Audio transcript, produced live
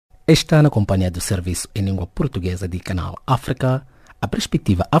Está na companhia do serviço em língua portuguesa de Canal África, a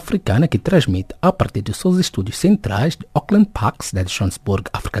perspectiva africana que transmite a partir dos seus estúdios centrais de Auckland Park, cidade de Johannesburg,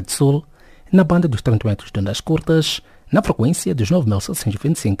 África do Sul, na banda dos 30 metros de ondas curtas, na frequência dos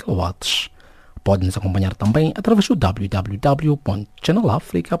 9.725 kW. Pode nos acompanhar também através do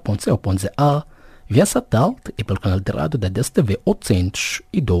www.channelafrica.co.za, via satélite e pelo canal de rádio da DSTV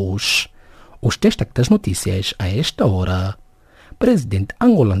 802. Os destaques das notícias a esta hora. Presidente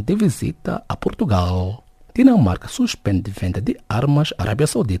angolano de visita a Portugal. Dinamarca suspende venda de armas à Arábia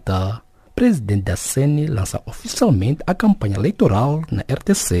Saudita. Presidente da CENI lança oficialmente a campanha eleitoral na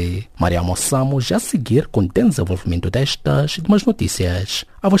RTC. Maria Moçamo já a seguir com o desenvolvimento destas e demais notícias.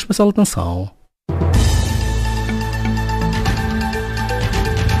 A vossa especial atenção.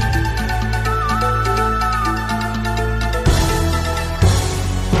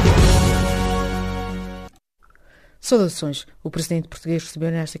 Saudações. O presidente português recebeu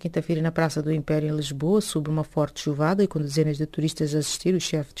nesta quinta-feira na Praça do Império em Lisboa, sob uma forte chuvada e com dezenas de turistas a assistir, o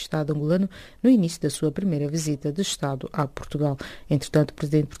chefe de Estado angolano no início da sua primeira visita de Estado a Portugal. Entretanto, o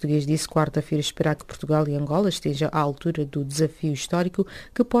presidente português disse quarta-feira esperar que Portugal e Angola estejam à altura do desafio histórico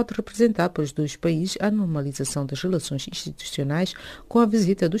que pode representar para os dois países a normalização das relações institucionais com a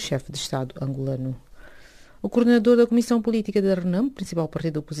visita do chefe de Estado angolano. O coordenador da Comissão Política da RENAM, principal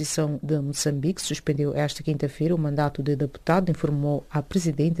partido da oposição de Moçambique, suspendeu esta quinta-feira o mandato de deputado, informou a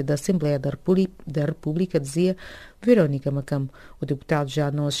presidente da Assembleia da República, dizia Verônica Macamo. O deputado já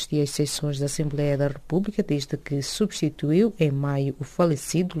não assistia às sessões da Assembleia da República desde que substituiu em maio o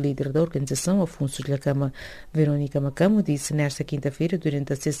falecido líder da organização, Afonso Dhlakama. Verônica Macamo disse nesta quinta-feira,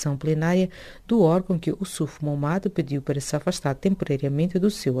 durante a sessão plenária do órgão, que o Suf Momad pediu para se afastar temporariamente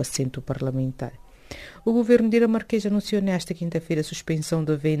do seu assento parlamentar. O governo dinamarquês anunciou nesta quinta-feira a suspensão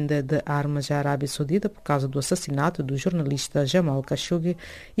da venda de armas à Arábia Saudita por causa do assassinato do jornalista Jamal Khashoggi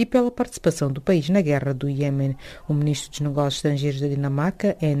e pela participação do país na guerra do Iêmen. O ministro dos Negócios Estrangeiros da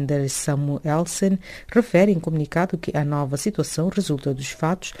Dinamarca, Anders Samuelsen, refere em comunicado que a nova situação resulta dos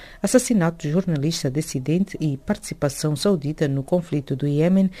fatos, assassinato do jornalista dissidente e participação saudita no conflito do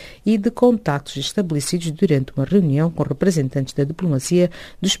Iêmen e de contactos estabelecidos durante uma reunião com representantes da diplomacia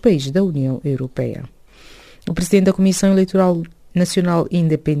dos países da União Europeia. O presidente da Comissão Eleitoral Nacional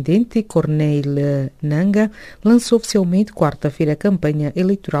Independente, Corneille Nangaa, lançou oficialmente quarta-feira a campanha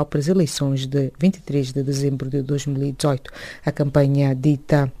eleitoral para as eleições de 23 de dezembro de 2018. A campanha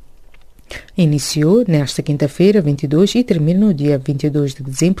dita iniciou nesta quinta-feira, 22, e termina no dia 22 de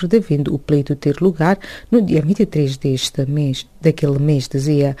dezembro, devendo o pleito ter lugar no dia 23 daquele mês,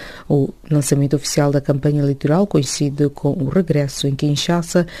 dizia o lançamento oficial da campanha eleitoral, coincide com o regresso em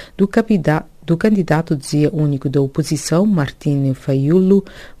Kinshasa do candidato, dizia único da oposição, Martin Fayulu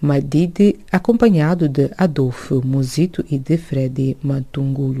Madidi, acompanhado de Adolfo Muzito e de Freddy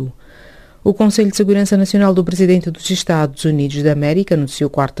Matungulu. O Conselho de Segurança Nacional do Presidente dos Estados Unidos da América anunciou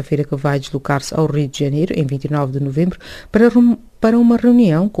quarta-feira que vai deslocar-se ao Rio de Janeiro, em 29 de novembro, para uma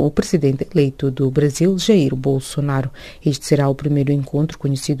reunião com o presidente eleito do Brasil, Jair Bolsonaro. Este será o primeiro encontro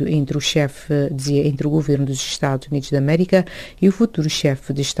conhecido entre o governo dos Estados Unidos da América e o futuro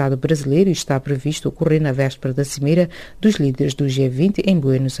chefe de Estado brasileiro, e está previsto ocorrer na véspera da cimeira dos líderes do G20 em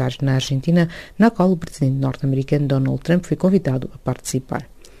Buenos Aires, na Argentina, na qual o presidente norte-americano Donald Trump foi convidado a participar.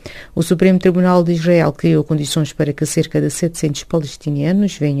 O Supremo Tribunal de Israel criou condições para que cerca de 700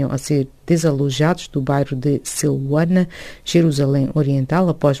 palestinianos venham a ser desalojados do bairro de Silwana, Jerusalém Oriental,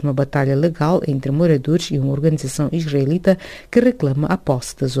 após uma batalha legal entre moradores e uma organização israelita que reclama a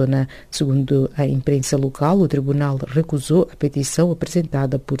posse da zona. Segundo a imprensa local, o tribunal recusou a petição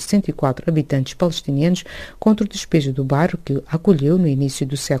apresentada por 104 habitantes palestinianos contra o despejo do bairro, que acolheu no início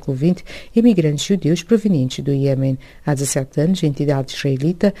do século XX imigrantes judeus provenientes do Iêmen. Há 17 anos, a entidade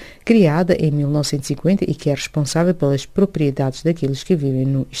israelita, criada em 1950 e que é responsável pelas propriedades daqueles que vivem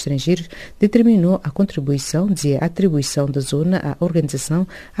no estrangeiro, determinou a atribuição da zona à organização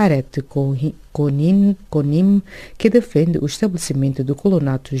Aret Konim, que defende o estabelecimento do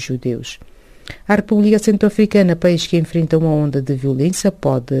colonato judeus. A República Centro-Africana, país que enfrenta uma onda de violência,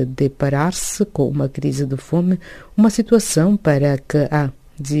 pode deparar-se com uma crise de fome, uma situação para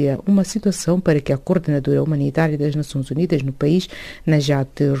que a coordenadora humanitária das Nações Unidas no país,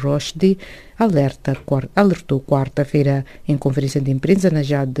 Najat Rochdi, alertou quarta-feira. Em conferência de imprensa,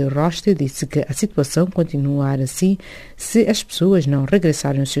 Najat Rochdi disse que a situação continuar assim se as pessoas não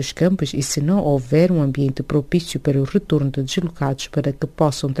regressarem aos seus campos e se não houver um ambiente propício para o retorno de deslocados para que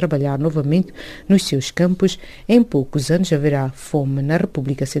possam trabalhar novamente nos seus campos. Em poucos anos haverá fome na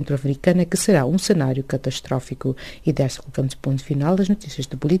República Centro-Africana, que será um cenário catastrófico. E desta colocamos ponto final às notícias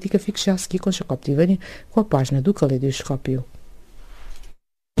de política. Fique já a seguir com Jacob Tivani com a página do Caleidoscópio.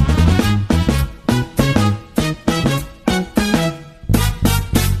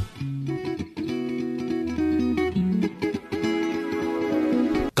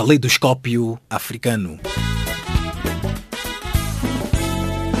 Caleidoscópio africano.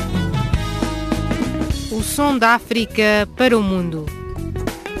 O som da África para o mundo.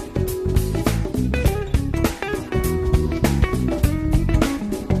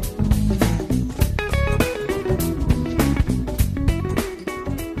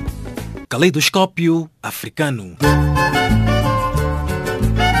 Caleidoscópio africano.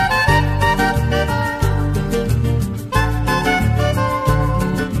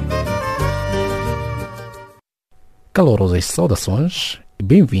 Calorosas saudações e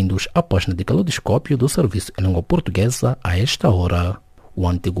bem-vindos à página de Caleidoscópio do Serviço em Língua Portuguesa a esta hora. O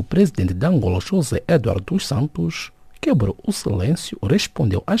antigo presidente de Angola, José Eduardo dos Santos, quebrou o silêncio e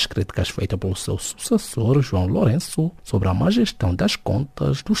respondeu às críticas feitas pelo seu sucessor, João Lourenço, sobre a má gestão das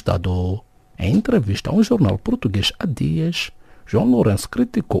contas do Estado. Em entrevista a um jornal português há dias, João Lourenço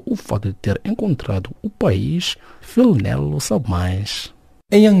criticou o fato de ter encontrado o país Filnelo sabe mais.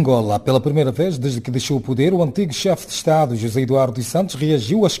 Em Angola, pela primeira vez desde que deixou o poder, o antigo chefe de Estado, José Eduardo dos Santos,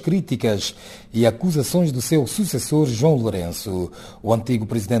 reagiu às críticas e acusações do seu sucessor, João Lourenço. O antigo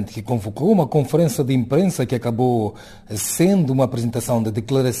presidente, que convocou uma conferência de imprensa que acabou sendo uma apresentação de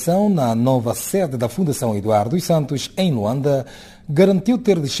declaração na nova sede da Fundação Eduardo dos Santos, em Luanda, garantiu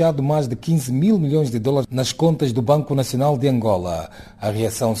ter deixado mais de 15 mil milhões de dólares nas contas do Banco Nacional de Angola. A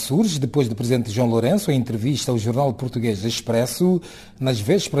reação surge depois do presidente João Lourenço, em entrevista ao jornal português Expresso, nas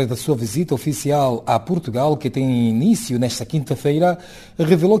vésperas da sua visita oficial a Portugal, que tem início nesta quinta-feira,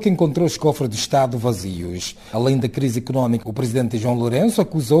 revelou que encontrou os cofres do Estado vazios. Além da crise económica, o presidente João Lourenço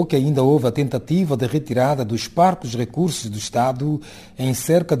acusou que ainda houve a tentativa de retirada dos parcos recursos do Estado em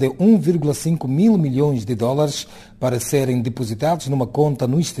cerca de 1,5 mil milhões de dólares para serem depositados numa conta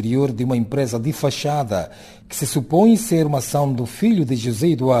no exterior de uma empresa de fachada, que se supõe ser uma ação do filho de José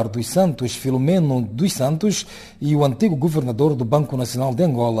Eduardo dos Santos, Filomeno dos Santos, e o antigo governador do Banco Nacional de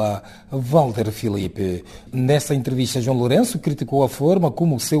Angola, Walter Filipe. Nessa entrevista, João Lourenço criticou a forma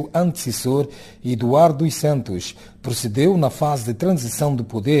como o seu antecessor, Eduardo dos Santos, procedeu na fase de transição do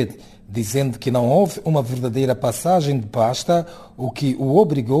poder, dizendo que não houve uma verdadeira passagem de pasta, o que o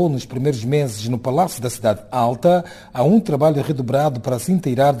obrigou nos primeiros meses no Palácio da Cidade Alta a um trabalho redobrado para se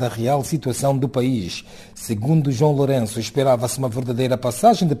inteirar da real situação do país. Segundo João Lourenço, esperava-se uma verdadeira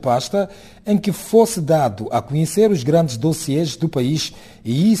passagem de pasta em que fosse dado a conhecer os grandes dossiês do país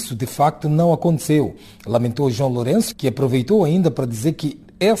e isso de facto não aconteceu. Lamentou João Lourenço, que aproveitou ainda para dizer que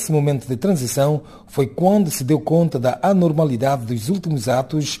esse momento de transição foi quando se deu conta da anormalidade dos últimos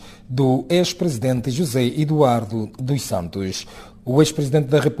atos do ex-presidente José Eduardo dos Santos. O ex-presidente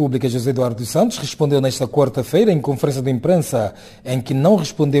da República, José Eduardo dos Santos, respondeu nesta quarta-feira, em conferência de imprensa, em que não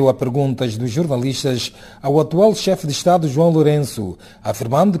respondeu a perguntas dos jornalistas, ao atual chefe de Estado, João Lourenço,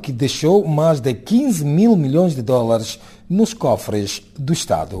 afirmando que deixou mais de 15 mil milhões de dólares nos cofres do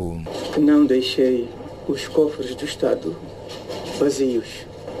Estado. Não deixei os cofres do Estado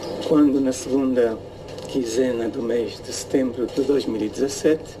vazios. Quando na segunda quinzena do mês de setembro de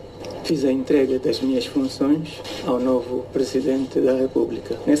 2017 fiz a entrega das minhas funções ao novo Presidente da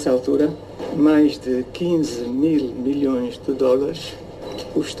República. Nessa altura, mais de 15 mil milhões de dólares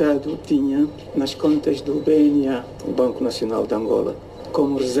o Estado tinha nas contas do BNA, o Banco Nacional de Angola,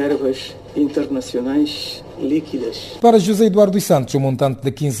 como reservas internacionais líquidas. Para José Eduardo dos Santos, o montante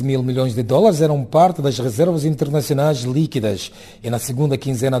de 15 mil milhões de dólares eram parte das reservas internacionais líquidas e na segunda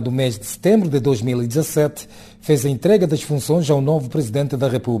quinzena do mês de setembro de 2017 fez a entrega das funções ao novo Presidente da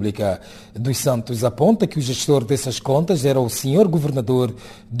República. Dos Santos aponta que o gestor dessas contas era o senhor governador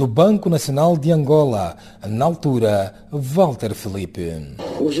do Banco Nacional de Angola, na altura, Walter Filipe.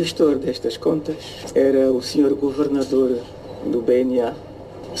 O gestor destas contas era o senhor governador do BNA,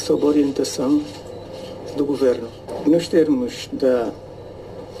 sob orientação do Governo. Nos termos da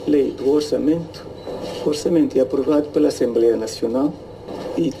Lei do Orçamento, o orçamento é aprovado pela Assembleia Nacional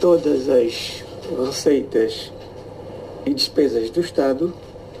e todas as receitas e despesas do Estado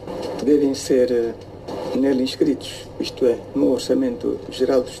devem ser nele inscritos, isto é, no Orçamento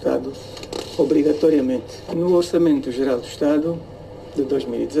Geral do Estado, obrigatoriamente. No Orçamento Geral do Estado de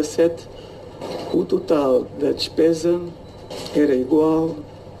 2017, o total da despesa era igual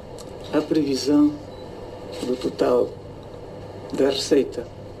à previsão do total da receita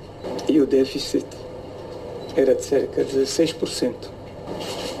e o déficit era de cerca de 6%.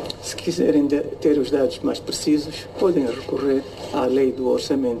 Se quiserem ter os dados mais precisos, podem recorrer à Lei do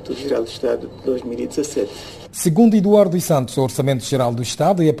Orçamento Geral do Estado de 2017. Segundo Eduardo dos Santos, o Orçamento Geral do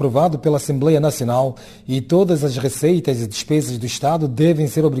Estado é aprovado pela Assembleia Nacional e todas as receitas e despesas do Estado devem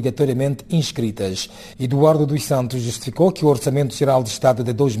ser obrigatoriamente inscritas. Eduardo dos Santos justificou que o Orçamento Geral do Estado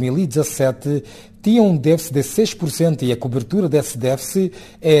de 2017 tinha um déficit de 6% e a cobertura desse déficit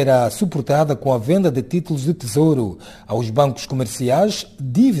era suportada com a venda de títulos de tesouro aos bancos comerciais,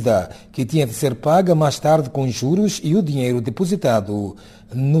 dívida que tinha de ser paga mais tarde com juros e o dinheiro depositado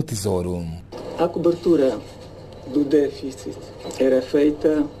no tesouro. A cobertura do déficit era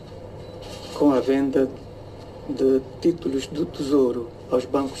feita com a venda de títulos do tesouro aos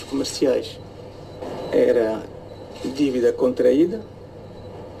bancos comerciais. Era dívida contraída,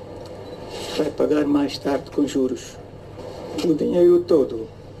 vai pagar mais tarde com juros. O dinheiro todo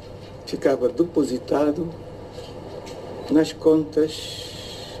ficava depositado nas contas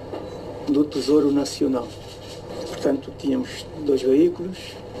do Tesouro Nacional. Portanto, tínhamos dois veículos,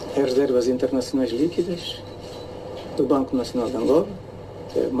 as reservas internacionais líquidas do Banco Nacional de Angola,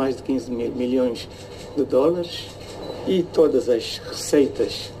 mais de 15 mil milhões de dólares, e todas as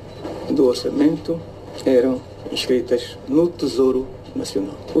receitas do orçamento eram inscritas no Tesouro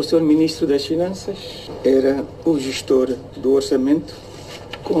Nacional. O Sr. Ministro das Finanças era o gestor do orçamento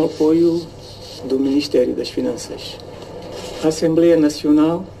com apoio do Ministério das Finanças. A Assembleia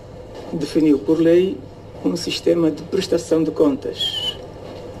Nacional definiu por lei um sistema de prestação de contas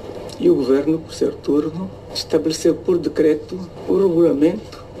e o Governo, por seu turno, estabeleceu por decreto o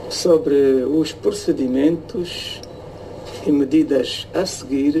regulamento sobre os procedimentos e medidas a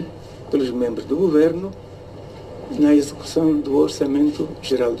seguir pelos membros do Governo na execução do Orçamento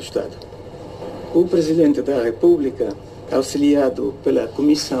Geral do Estado. O Presidente da República, auxiliado pela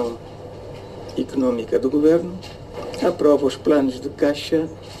Comissão Econômica do Governo, aprova os planos de caixa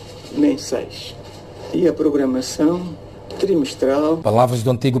mensais e a programação trimestral. Palavras do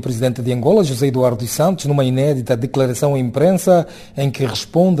antigo presidente de Angola, José Eduardo dos Santos, numa inédita declaração à imprensa em que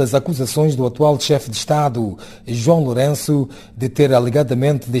responde às acusações do atual chefe de Estado, João Lourenço, de ter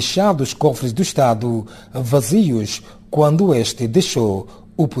alegadamente deixado os cofres do Estado vazios quando este deixou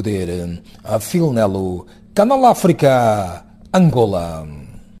o poder. A Filnelo, Canal África, Angola.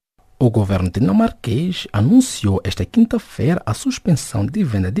 O governo dinamarquês anunciou esta quinta-feira a suspensão de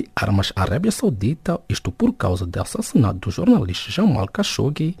venda de armas à Arábia Saudita, isto por causa do assassinato do jornalista Jamal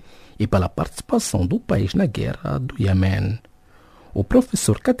Khashoggi e pela participação do país na guerra do Iêmen. O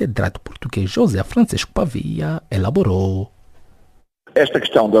professor catedrático português José Francisco Pavia elaborou. Esta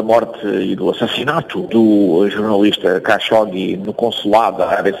questão da morte e do assassinato do jornalista Khashoggi no consulado da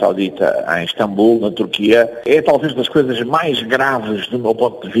Arábia Saudita em Istambul, na Turquia, é talvez das coisas mais graves do meu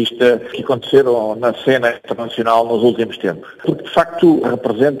ponto de vista que aconteceram na cena internacional nos últimos tempos. Porque, de facto,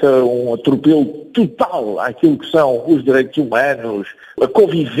 representa um atropelo total àquilo que são os direitos humanos, a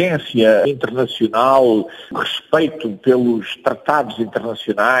convivência internacional, o respeito pelos tratados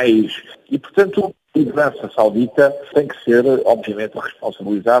internacionais e, portanto, a liderança saudita tem que ser, obviamente,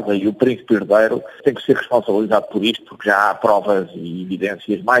 responsabilizada e o príncipe herdeiro tem que ser responsabilizado por isto, porque já há provas e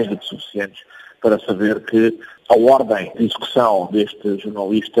evidências mais do que suficientes para saber que a ordem de execução deste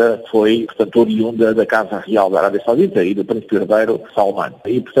jornalista foi, portanto, oriunda da Casa Real da Arábia Saudita e do príncipe herdeiro Salman.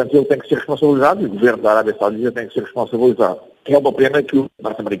 E, portanto, ele tem que ser responsabilizado e o governo da Arábia Saudita tem que ser responsabilizado. É uma pena que o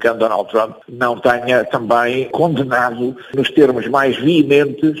norte-americano Donald Trump não tenha também condenado nos termos mais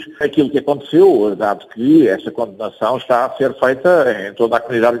veementes aquilo que aconteceu, dado que essa condenação está a ser feita em toda a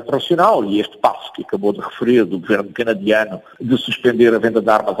comunidade internacional e este passo que acabou de referir do governo canadiano de suspender a venda de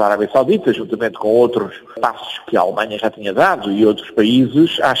armas à Arábia Saudita, juntamente com outros passos que a Alemanha já tinha dado e outros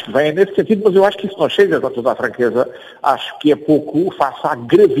países, acho que vem nesse sentido, mas eu acho que isso não chega, com toda a franqueza, acho que é pouco face à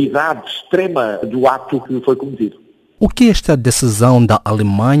gravidade extrema do ato que foi cometido. O que esta decisão da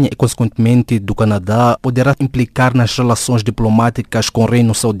Alemanha e, consequentemente, do Canadá poderá implicar nas relações diplomáticas com o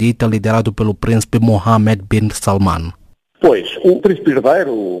Reino Saudita liderado pelo príncipe Mohammed bin Salman? Pois, o príncipe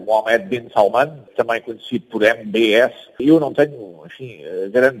herdeiro, Mohammed bin Salman, também conhecido por MBS, eu não tenho, enfim,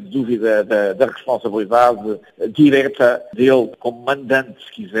 grande dúvida da responsabilidade direta dele como mandante,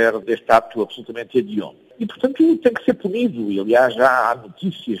 se quiser, deste ato absolutamente hediondo. E, portanto, tem que ser punido. E, aliás, já há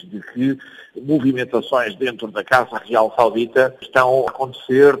notícias de que movimentações dentro da Casa Real Saudita estão a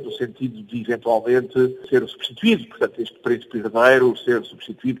acontecer no sentido de, eventualmente, ser substituído. Portanto, este príncipe herdeiro ser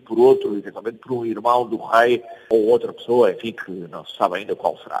substituído por outro, eventualmente por um irmão do rei ou outra pessoa, enfim, que não se sabe ainda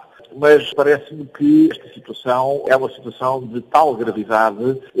qual será. Mas parece-me que esta situação é uma situação de tal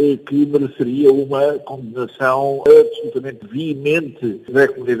gravidade que mereceria uma condenação absolutamente veemente da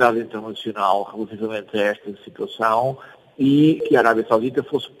comunidade internacional relativamente a esta situação e que a Arábia Saudita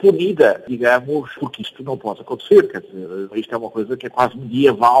fosse punida, digamos, porque isto não pode acontecer. Quer dizer, isto é uma coisa que é quase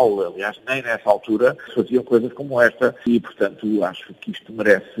medieval. Aliás, nem nessa altura se faziam coisas como esta e, portanto, acho que isto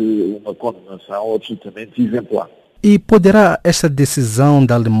merece uma condenação absolutamente exemplar. E poderá esta decisão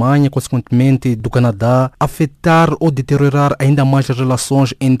da Alemanha, consequentemente do Canadá, afetar ou deteriorar ainda mais as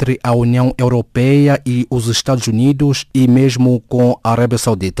relações entre a União Europeia e os Estados Unidos e mesmo com a Arábia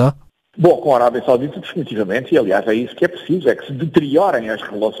Saudita? Bom, com a Arábia Saudita definitivamente, e aliás é isso que é preciso, é que se deteriorem as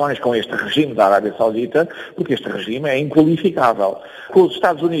relações com este regime da Arábia Saudita, porque este regime é inqualificável. Com os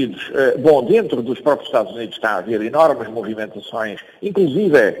Estados Unidos, dentro dos próprios Estados Unidos está a haver enormes movimentações,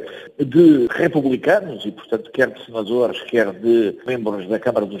 inclusive de republicanos, e portanto quer de senadores, quer de membros da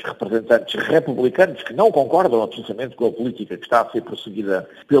Câmara dos Representantes republicanos, que não concordam absolutamente com a política que está a ser prosseguida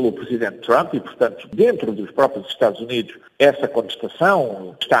pelo Presidente Trump, e portanto dentro dos próprios Estados Unidos essa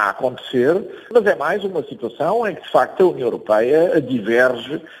contestação está a acontecer, mas é mais uma situação em que, de facto, a União Europeia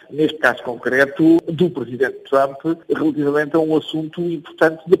diverge, neste caso concreto, do Presidente Trump relativamente a um assunto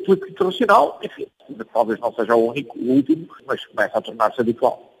importante da política internacional. Enfim, talvez não seja o único, o último, mas começa a tornar-se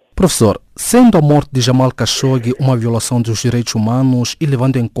habitual. Professor, sendo a morte de Jamal Khashoggi uma violação dos direitos humanos e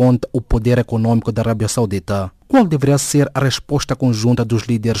levando em conta o poder econômico da Arábia Saudita, qual deveria ser a resposta conjunta dos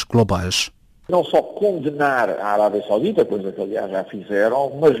líderes globais? Não só condenar a Arábia Saudita, coisa que aliás já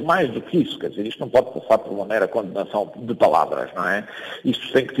fizeram, mas mais do que isso, quer dizer, isto não pode passar por uma mera condenação de palavras, não é?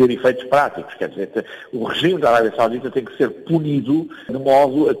 Isto tem que ter efeitos práticos, quer dizer, o regime da Arábia Saudita tem que ser punido de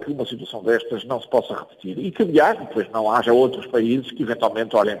modo a que uma situação destas não se possa repetir e que, aliás, depois não haja outros países que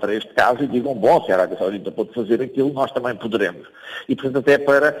eventualmente olhem para este caso e digam, bom, se a Arábia Saudita pode fazer aquilo, nós também poderemos. E, portanto, até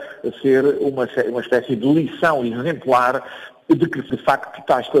para ser uma espécie de lição exemplar de que, de facto,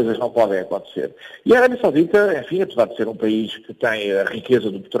 tais coisas não podem acontecer. E a Arábia Saudita, enfim, apesar de ser um país que tem a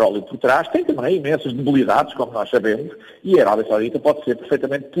riqueza do petróleo por trás, tem também imensas debilidades, como nós sabemos, e a Arábia Saudita pode ser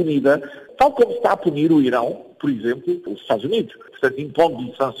perfeitamente punida, tal como está a punir o Irão, por exemplo, os Estados Unidos. Portanto,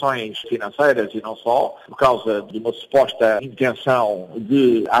 impondo-lhe sanções financeiras e não só, por causa de uma suposta intenção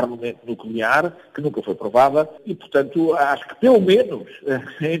de armamento nuclear, que nunca foi provada, e, portanto, acho que, pelo menos,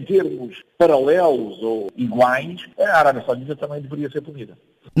 em termos paralelos ou iguais, a Arábia Saudita também deveria ser punida.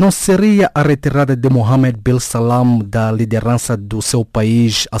 Não seria a retirada de Mohammed bin Salman da liderança do seu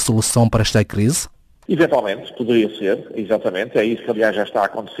país a solução para esta crise? Eventualmente, poderia ser, exatamente. É isso que, aliás, já está a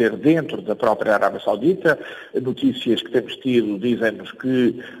acontecer dentro da própria Arábia Saudita. Notícias que temos tido dizem-nos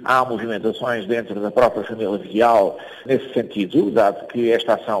que há movimentações dentro da própria família real nesse sentido, dado que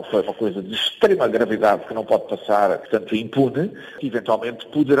esta ação foi uma coisa de extrema gravidade que não pode passar, portanto, impune. Eventualmente,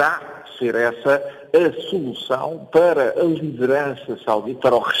 poderá ser essa a solução para a liderança saudita,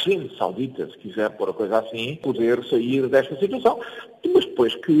 para o regime saudita, se quiser pôr a coisa assim, poder sair desta situação. Mas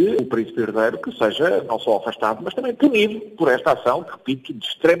depois que o príncipe herdeiro que seja não só afastado, mas também punido por esta ação, que, repito, de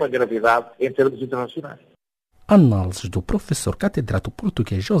extrema gravidade em termos internacionais. Análises do professor catedrático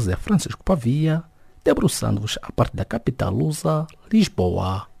português José Francisco Pavia, debruçando-vos a parte da capital lusa,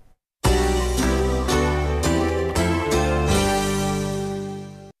 Lisboa.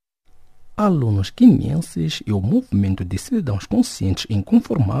 Alunos guineenses e o movimento de cidadãos conscientes e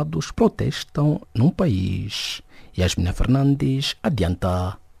inconformados protestam num país. Yasmina Fernandes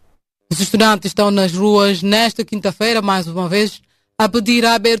adianta. Os estudantes estão nas ruas nesta quinta-feira, mais uma vez, a pedir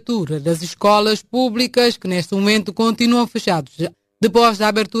a abertura das escolas públicas que neste momento continuam fechadas, depois da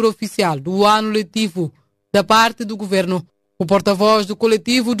abertura oficial do ano letivo da parte do governo. O porta-voz do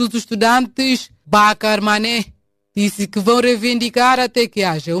coletivo dos estudantes, Bakar Mané, disse que vão reivindicar até que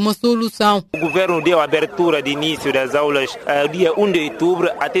haja uma solução. O governo deu a abertura de início das aulas dia 1 de outubro,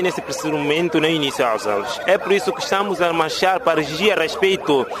 até nesse preciso momento não início as aulas. É por isso que estamos a marchar para exigir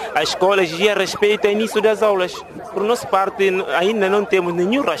respeito às escolas, exigir respeito ao início das aulas. Por nossa parte, ainda não temos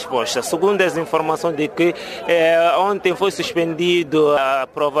nenhuma resposta. Segundo as informações de que ontem foi suspendido a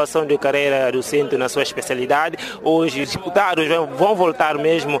aprovação de carreira docente na sua especialidade, hoje os deputados vão voltar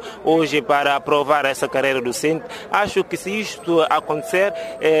mesmo hoje para aprovar essa carreira docente. Acho que se isto acontecer,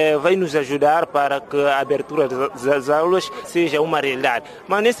 vai nos ajudar para que a abertura das aulas seja uma realidade.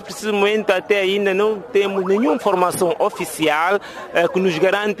 Mas nesse preciso momento até ainda não temos nenhuma informação oficial que nos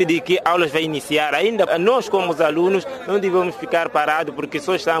garante de que aulas vai iniciar. Ainda nós como os alunos não devemos ficar parados porque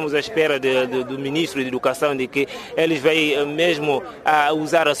só estamos à espera do Ministro de Educação de que eles vão mesmo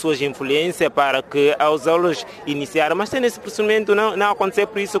usar as suas influências para que as aulas iniciarem. Mas nesse preciso momento não acontecer,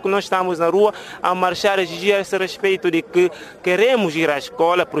 por isso que nós estamos na rua a marchar, a exigir essa respeito respeito de que queremos ir à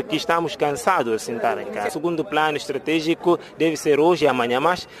escola porque estamos cansados de sentar em casa. O segundo plano estratégico deve ser hoje e amanhã,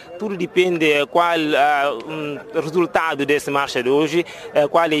 mas tudo depende qual o resultado dessa marcha de hoje,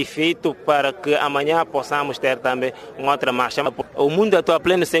 qual é feito para que amanhã possamos ter também uma outra marcha. O mundo atual,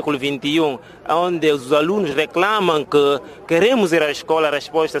 pleno século XXI, onde os alunos reclamam que queremos ir à escola, a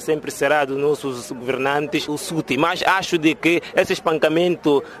resposta sempre será dos nossos governantes, o SUTI. Mas acho de que esse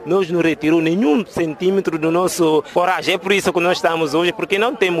espancamento não retirou nenhum centímetro do nosso coragem. É por isso que nós estamos hoje, porque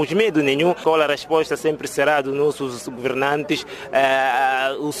não temos medo nenhum. A resposta sempre será dos nossos governantes,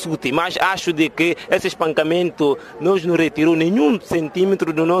 o SUTI. Mas acho de que esse espancamento não retirou nenhum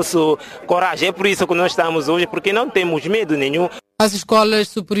centímetro do nosso coragem. É por isso que nós estamos hoje, porque não temos medo nenhum. As escolas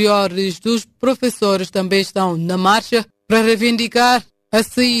superiores dos professores também estão na marcha para reivindicar a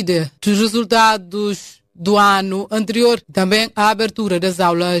saída dos resultados do ano anterior, também a abertura das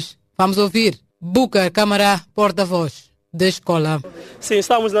aulas. Vamos ouvir Bucar Camará, porta-voz da escola. Sim,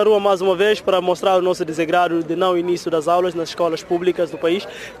 estamos na rua mais uma vez para mostrar o nosso desagrado de não início das aulas nas escolas públicas do país,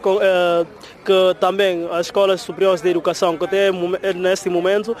 que também as escolas superiores de educação, que até neste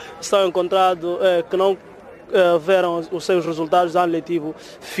momento estão encontrados que não verão os seus resultados do ano letivo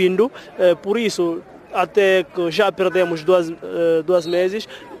findo. Por isso, até que já perdemos 2 meses,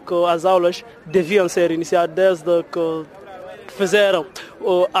 que as aulas deviam ser iniciadas desde que fizeram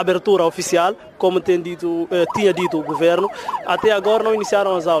a abertura oficial, como tinha dito o governo. Até agora não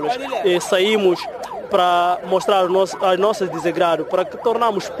iniciaram as aulas. Saímos para mostrar o nosso desagrado, para que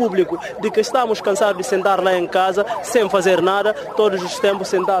tornamos público de que estamos cansados de sentar lá em casa sem fazer nada, todos os tempos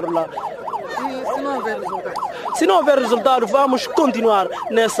sentar lá. Se não houver resultado, vamos continuar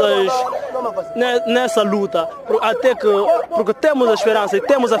nessa luta, porque temos a esperança e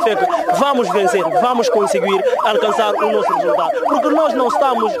temos a fé que vamos vencer, vamos conseguir alcançar o nosso resultado. Porque nós não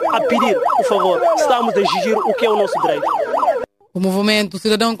estamos a pedir o favor, estamos a exigir o que é o nosso direito. O movimento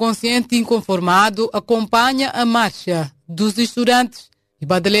Cidadão Consciente e Inconformado acompanha a marcha dos estudantes e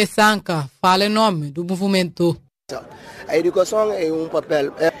Badelé Sanka fala em nome do movimento. A educação é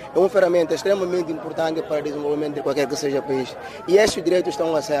uma ferramenta extremamente importante para o desenvolvimento de qualquer que seja o país. E estes direitos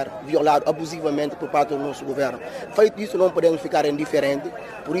estão a ser violados abusivamente por parte do nosso governo. Feito isso, não podemos ficar indiferentes.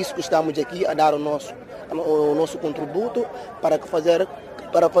 Por isso que estamos aqui a dar o nosso contributo para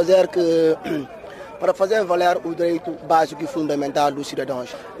fazer valer o direito básico e fundamental dos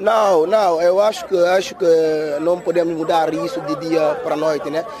cidadãos. Não, eu acho que não podemos mudar isso de dia para a noite,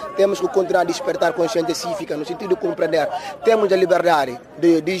 né? Temos que continuar a despertar consciência cívica, no sentido de compreender. Temos a liberdade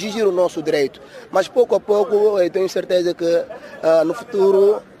de exigir o nosso direito, mas pouco a pouco eu tenho certeza que no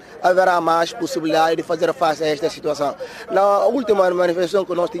futuro haverá mais possibilidade de fazer face a esta situação. Na última manifestação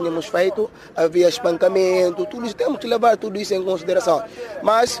que nós tínhamos feito, havia espancamento, tudo isso, temos que levar tudo isso em consideração.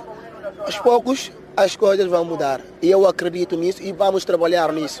 Mas, aos poucos, as coisas vão mudar. E eu acredito nisso e vamos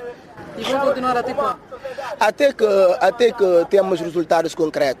trabalhar nisso. E vão continuar até quando? Até que temos resultados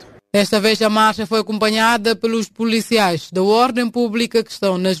concretos. Desta vez a marcha foi acompanhada pelos policiais da ordem pública que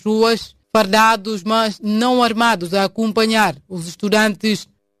estão nas ruas, fardados, mas não armados, a acompanhar os estudantes.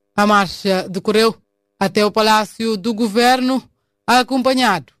 A marcha decorreu até o Palácio do Governo,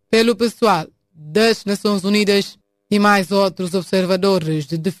 acompanhado pelo pessoal das Nações Unidas e mais outros observadores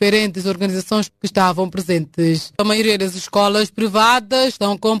de diferentes organizações que estavam presentes. A maioria das escolas privadas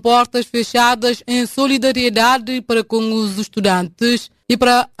estão com portas fechadas em solidariedade para com os estudantes e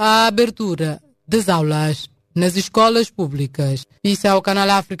para a abertura das aulas nas escolas públicas. Isso é o Canal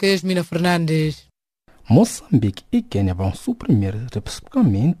África, Yasmina Fernandes. Moçambique e Quênia vão suprimir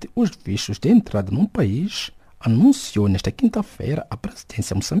reciprocamente os vistos de entrada num país, anunciou nesta quinta-feira a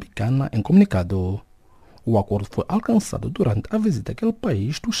presidência moçambicana em comunicado. O acordo foi alcançado durante a visita àquele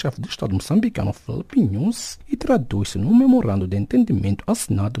país do chefe de Estado moçambicano Filipe Nunes e traduz-se num memorando de entendimento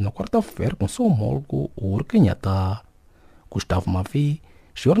assinado na quarta-feira com seu homólogo Uhuru Kenyatta. Gustavo Mavi,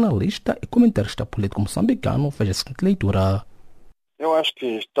 jornalista e comentarista político moçambicano, fez a seguinte leitura. Eu acho que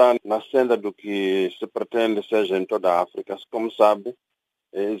está na senda do que se pretende seja em toda a África. Como sabe,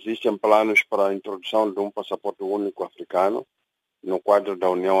 existem planos para a introdução de um passaporte único africano no quadro da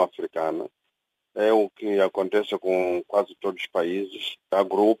União Africana. É o que acontece com quase todos os países.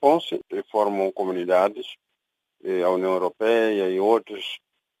 Agrupam-se e formam comunidades, a União Europeia e outros,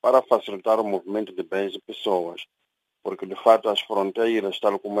 para facilitar o movimento de bens e pessoas. Porque, de fato, as fronteiras,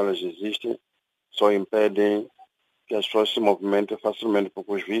 tal como elas existem, só impedem que as pessoas se movimentem facilmente,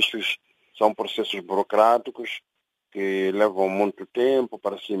 porque os vistos são processos burocráticos que levam muito tempo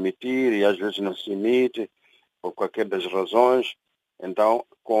para se emitir e às vezes não se emite por qualquer das razões. Então,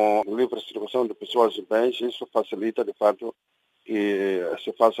 com livre circulação de pessoas e bens, isso facilita, de fato, que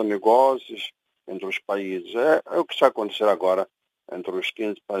se façam negócios entre os países. É o que está a acontecer agora entre os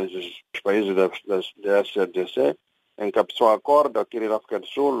 15 países, da SADC, em que a pessoa acorda, quer ir à África do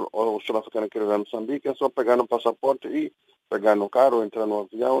Sul, ou o sul-africano quer ir a Moçambique, é só pegar no passaporte e pegar no carro, entrar no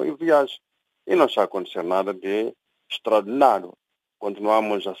avião e viaja. E não está a acontecer nada de extraordinário.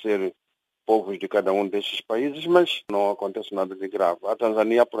 Continuamos a ser povos de cada um desses países, mas não acontece nada de grave. A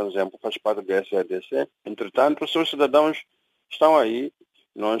Tanzânia, por exemplo, faz parte da SADC. Entretanto, os seus cidadãos estão aí.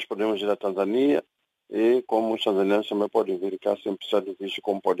 Nós podemos ir à Tanzânia e, como os tanzanianos também podem vir cá sem precisar de visto,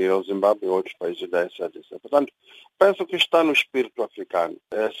 como pode ir ao Zimbábue e outros países da SADC. Portanto, penso que está no espírito africano.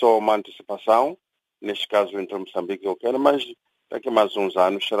 É só uma antecipação, neste caso entre Moçambique e o Quênia, mas daqui a mais uns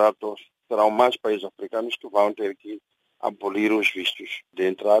anos serão mais países africanos que vão ter que abolir os vistos de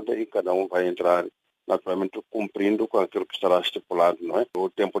entrada e cada um vai entrar, naturalmente, cumprindo com aquilo que estará estipulado, não é? O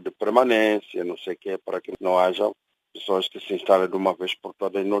tempo de permanência, não sei o que, para que não haja pessoas que se instalem de uma vez por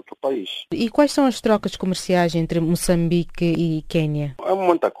todas em outro país. E quais são as trocas comerciais entre Moçambique e Quênia? É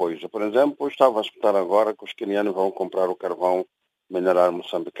muita coisa. Por exemplo, estava a escutar agora que os quenianos vão comprar o carvão mineral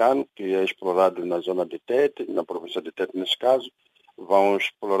moçambicano, que é explorado na zona de Tete, na província de Tete nesse caso. Vão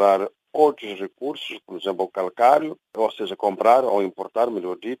explorar outros recursos, por exemplo, o calcário, ou seja, comprar ou importar,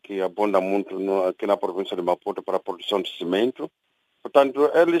 melhor dito, que abunda muito aqui na província de Maputo para a produção de cimento.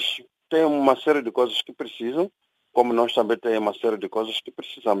 Portanto, eles têm uma série de coisas que precisam, como nós também temos uma série de coisas que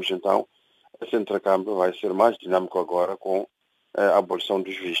precisamos. Então, esse intercâmbio vai ser mais dinâmico agora com a abolição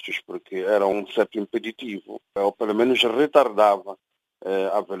dos vistos, porque era um certo impeditivo, ou pelo menos retardava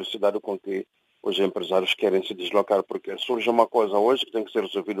a velocidade com que os empresários querem se deslocar, porque surge uma coisa hoje que tem que ser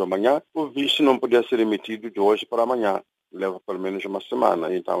resolvido amanhã, o visto não podia ser emitido de hoje para amanhã. Leva pelo menos uma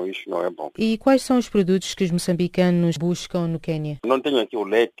semana, então isso não é bom. E quais são os produtos que os moçambicanos buscam no Quênia? Não tenho aqui o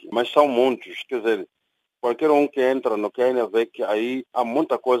leque, mas são muitos. Quer dizer, qualquer um que entra no Quênia vê que aí há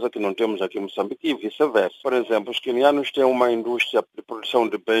muita coisa que não temos aqui em Moçambique e vice-versa. Por exemplo, os quenianos têm uma indústria de produção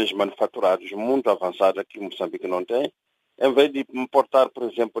de bens manufaturados muito avançada que Moçambique não tem. Em vez de importar, por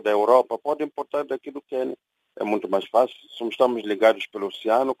exemplo, da Europa, pode importar daqui do Quênia. É muito mais fácil. Estamos ligados pelo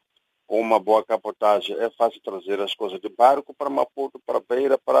oceano, com uma boa capotagem. É fácil trazer as coisas de barco para Maputo, para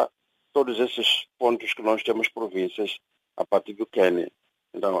Beira, para todos esses pontos que nós temos províncias a partir do Quênia.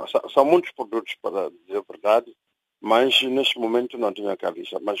 Então, são muitos produtos, para dizer a verdade, mas neste momento não tenho a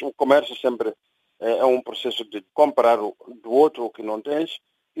lista. Mas o comércio sempre é um processo de comprar do outro o que não tens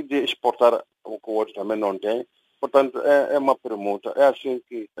e de exportar o que o outro também não tem. Portanto, é uma permuta. É assim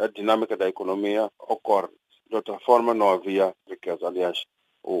que a dinâmica da economia ocorre. De outra forma, não havia riqueza. Aliás,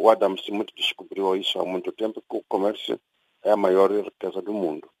 o Adam Smith descobriu isso há muito tempo, que o comércio é a maior riqueza do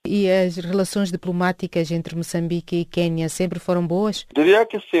mundo. E as relações diplomáticas entre Moçambique e Quênia sempre foram boas? Diria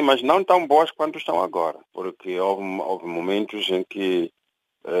que sim, mas não tão boas quanto estão agora. Porque houve momentos em que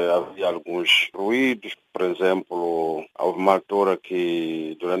havia alguns ruídos. Por exemplo, houve uma altura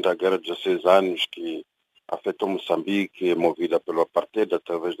que, durante a guerra de 16 anos, que afetou Moçambique, movida pelo apartheid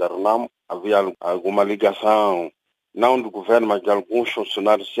através da RENAMO. Havia alguma ligação, não do governo, mas de alguns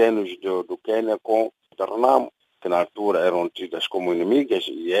funcionários sêniores do Quênia com a RENAMO, que na altura eram tidas como inimigas,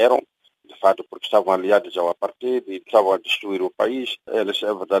 e eram, de fato, porque estavam aliados ao apartheid e estavam a destruir o país. Eles,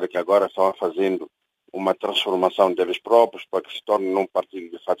 é verdade que agora estão fazendo uma transformação deles próprios para que se tornem um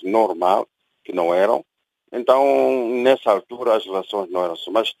partido, de fato, normal, que não eram. Então, nessa altura, as relações não eram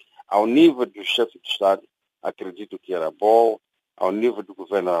assim. Mas, ao nível do chefe de Estado, acredito que era boa, ao nível do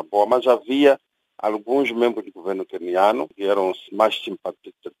governo era boa, mas havia alguns membros do governo queniano que eram mais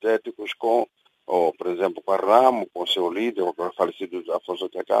simpatéticos com, por exemplo, com a RAMO, com o seu líder, o falecido Afonso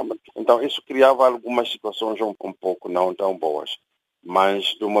Tecama. Então, isso criava algumas situações um pouco não tão boas,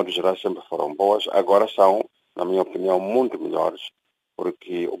 mas, do modo geral, sempre foram boas. Agora são, na minha opinião, muito melhores,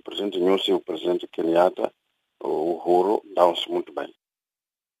 porque o presidente Nyusi e o presidente Kenyatta, o Uhuru, dão-se muito bem.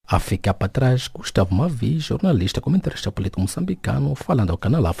 A ficar para trás, Gustavo Mavi, jornalista, comentarista político moçambicano, falando ao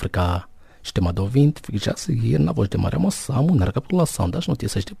Canal África. Estimado ouvinte, fique já a seguir na voz de Maria Moçamo na recapitulação das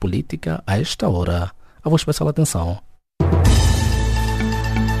notícias de política a esta hora. A vossa especial atenção.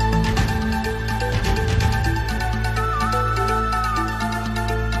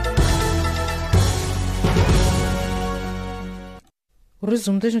 O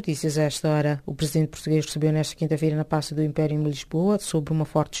resumo das notícias a esta hora. O presidente português recebeu nesta quinta-feira na Praça do Império em Lisboa, sob uma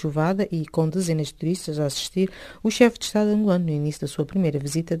forte chuvada e com dezenas de turistas a assistir, o chefe de Estado angolano no início da sua primeira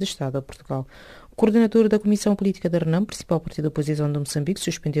visita de Estado a Portugal. O coordenador da Comissão Política da RENAM, principal partido da oposição de Moçambique,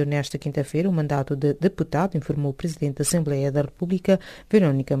 suspendeu nesta quinta-feira o mandato de deputado, informou o Presidente da Assembleia da República,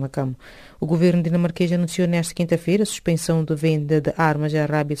 Verónica Macamo. O governo dinamarquês anunciou nesta quinta-feira a suspensão da venda de armas à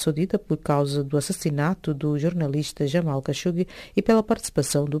Arábia Saudita por causa do assassinato do jornalista Jamal Khashoggi e pela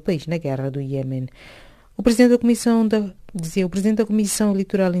participação do país na guerra do Iêmen. O Presidente da Comissão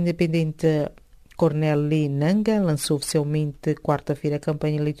Eleitoral Independente, Corneli Nanga, lançou oficialmente quarta-feira a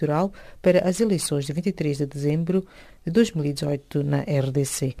campanha eleitoral para as eleições de 23 de dezembro de 2018 na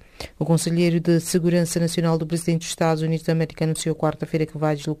RDC. O Conselheiro de Segurança Nacional do Presidente dos Estados Unidos da América anunciou quarta-feira que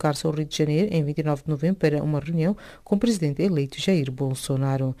vai deslocar-se ao Rio de Janeiro em 29 de novembro para uma reunião com o presidente eleito Jair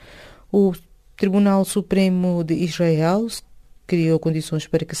Bolsonaro. O Tribunal Supremo de Israel criou condições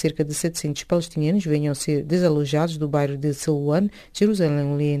para que cerca de 700 palestinianos venham a ser desalojados do bairro de Silwan, Jerusalém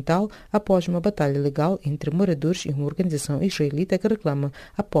Oriental, após uma batalha legal entre moradores e uma organização israelita que reclama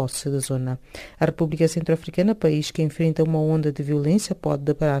a posse da zona. A República Centro-Africana, país que enfrenta uma onda de violência, pode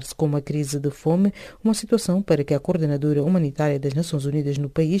deparar-se com uma crise de fome, uma situação para que a coordenadora humanitária das Nações Unidas no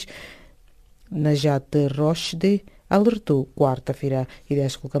país, Najat Rochde, alertou quarta-feira. E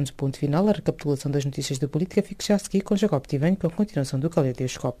desta colocamos ponto final à recapitulação das notícias da política. Fique já a seguir com Jacob Tivani com a continuação do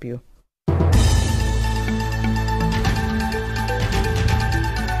caleidoscópio.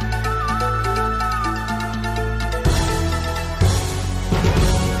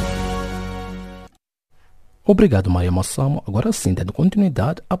 Obrigado, Maria Mossamo. Agora sim, dando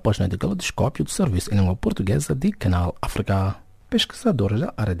continuidade à página do caleidoscópio do Serviço em Língua Portuguesa de Canal África. Pesquisadores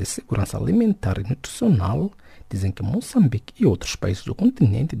da área de segurança alimentar e nutricional dizem que Moçambique e outros países do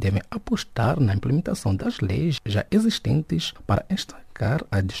continente devem apostar na implementação das leis já existentes para estancar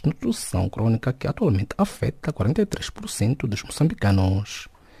a desnutrição crônica que atualmente afeta 43% dos moçambicanos.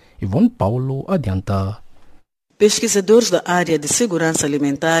 Ivone Paulo adianta. Pesquisadores da área de segurança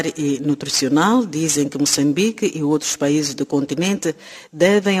alimentar e nutricional dizem que Moçambique e outros países do continente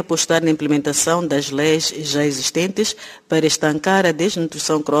devem apostar na implementação das leis já existentes para estancar a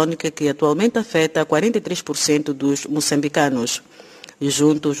desnutrição crônica que atualmente afeta 43% dos moçambicanos.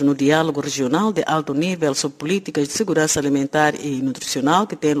 Juntos no diálogo regional de alto nível sobre políticas de segurança alimentar e nutricional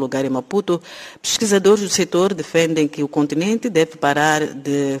que tem lugar em Maputo, pesquisadores do setor defendem que o continente deve parar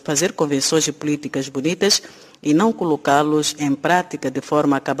de fazer convenções e políticas bonitas e não colocá-los em prática de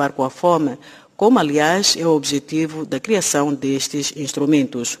forma a acabar com a fome, como aliás é o objetivo da criação destes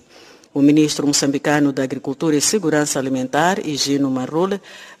instrumentos. O ministro moçambicano da Agricultura e Segurança Alimentar, Higino Marrule,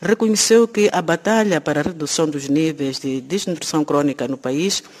 reconheceu que a batalha para a redução dos níveis de desnutrição crônica no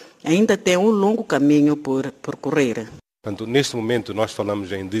país ainda tem um longo caminho por percorrer. Portanto, neste momento nós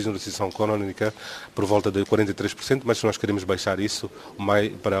falamos em desnutrição crônica por volta de 43%, mas nós queremos baixar isso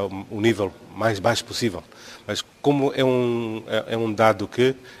para o nível mais baixo possível. Mas como é um dado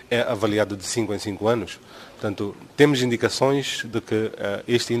que é avaliado de 5 em 5 anos, portanto, temos indicações de que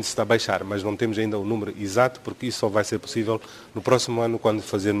este índice está a baixar, mas não temos ainda o número exato, porque isso só vai ser possível no próximo ano, quando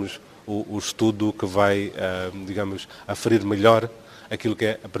fazermos o estudo que vai, aferir melhor aquilo que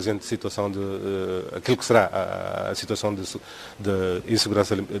é a presente situação aquilo que será a situação de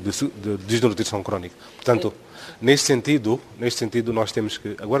insegurança, de desnutrição crónica. Portanto, neste sentido, nós temos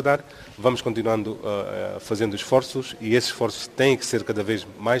que aguardar, vamos continuando fazendo esforços e esses esforços têm que ser cada vez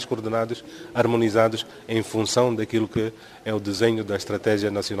mais coordenados, harmonizados em função daquilo que é o desenho da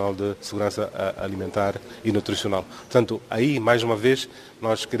Estratégia Nacional de Segurança Alimentar e Nutricional. Portanto, aí, mais uma vez,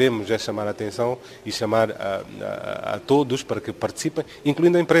 nós queremos chamar a atenção e chamar a todos para que participem,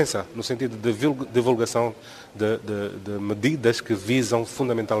 incluindo a imprensa, no sentido de divulgação de medidas que visam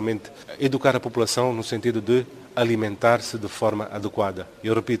fundamentalmente educar a população no sentido de alimentar-se de forma adequada.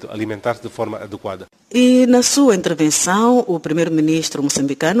 Eu repito, alimentar-se de forma adequada. E na sua intervenção, o primeiro-ministro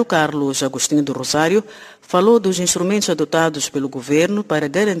moçambicano, Carlos Agostinho do Rosário, falou dos instrumentos adotados pelo governo para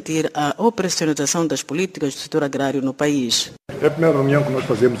garantir a operacionalização das políticas do setor agrário no país. É a primeira reunião que nós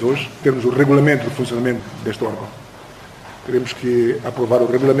fazemos hoje, temos o regulamento de funcionamento deste órgão. Teremos que aprovar o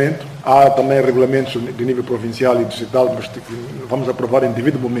regulamento. Há também regulamentos de nível provincial e distrital, mas vamos aprovar em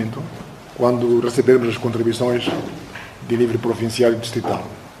devido momento, quando recebermos as contribuições de nível provincial e distrital.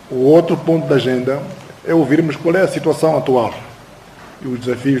 O outro ponto da agenda é ouvirmos qual é a situação atual e os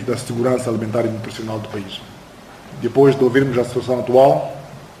desafios da segurança alimentar e nutricional do país. Depois de ouvirmos a situação atual,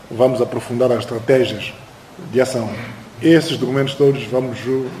 vamos aprofundar as estratégias de ação. Esses documentos todos vamos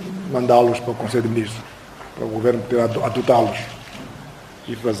mandá-los para o Conselho de Ministros, para o Governo poder adotá-los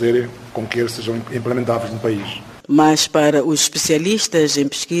e fazer com que eles sejam implementáveis no país. Mas para os especialistas em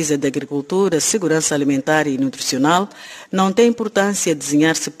pesquisa de agricultura, segurança alimentar e nutricional, não tem importância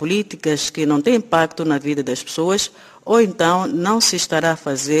desenhar-se políticas que não têm impacto na vida das pessoas ou então não se estará a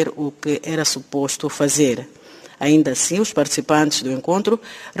fazer o que era suposto fazer. Ainda assim, os participantes do encontro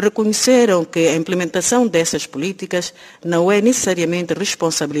reconheceram que a implementação dessas políticas não é necessariamente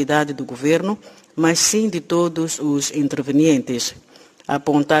responsabilidade do governo, mas sim de todos os intervenientes.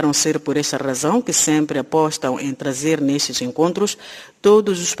 Apontaram ser por esta razão que sempre apostam em trazer nestes encontros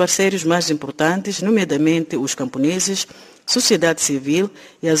todos os parceiros mais importantes, nomeadamente os camponeses, sociedade civil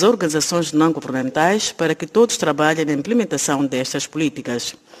e as organizações não governamentais, para que todos trabalhem na implementação destas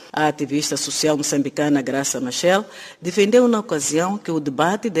políticas. A ativista social moçambicana Graça Machel defendeu na ocasião que o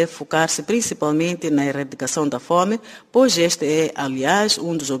debate deve focar-se principalmente na erradicação da fome, pois este é, aliás,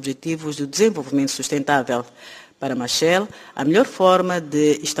 um dos objetivos do desenvolvimento sustentável. Para Machel, a melhor forma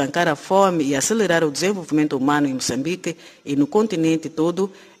de estancar a fome e acelerar o desenvolvimento humano em Moçambique e no continente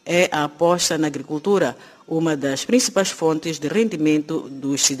todo é a aposta na agricultura, uma das principais fontes de rendimento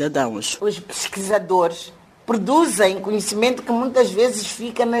dos cidadãos. Os pesquisadores produzem conhecimento que muitas vezes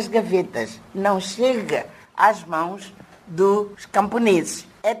fica nas gavetas, não chega às mãos dos camponeses.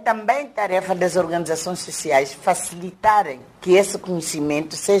 É também tarefa das organizações sociais facilitarem que esse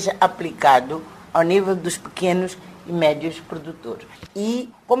conhecimento seja aplicado ao nível dos pequenos e médios produtores. E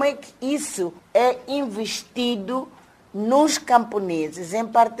como é que isso é investido nos camponeses, em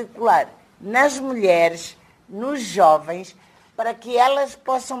particular nas mulheres, nos jovens, para que elas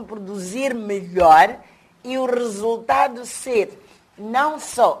possam produzir melhor e o resultado ser não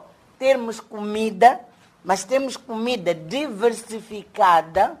só termos comida, mas termos comida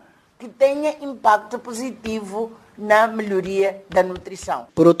diversificada que tenha impacto positivo na melhoria da nutrição.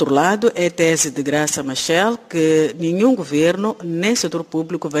 Por outro lado, é tese de Graça Machel que nenhum governo, nem setor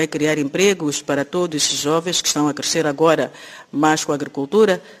público, vai criar empregos para todos esses jovens que estão a crescer agora, mas com a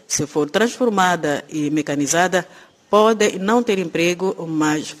agricultura, se for transformada e mecanizada, podem não ter emprego,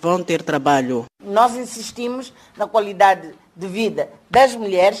 mas vão ter trabalho. Nós insistimos na qualidade de vida das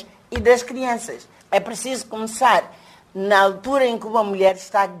mulheres e das crianças. É preciso começar na altura em que uma mulher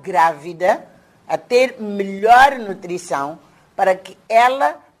está grávida a ter melhor nutrição para que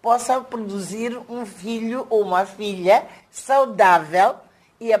ela possa produzir um filho ou uma filha saudável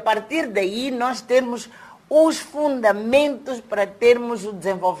e a partir daí nós termos os fundamentos para termos o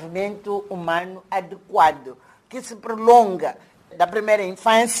desenvolvimento humano adequado, que se prolonga da primeira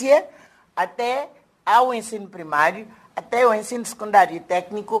infância até ao ensino primário, até o ensino secundário e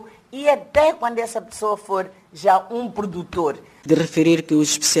técnico e até quando essa pessoa for já um produtor. De referir que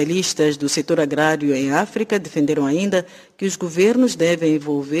os especialistas do setor agrário em África defenderam ainda que os governos devem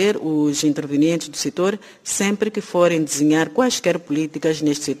envolver os intervenientes do setor sempre que forem desenhar quaisquer políticas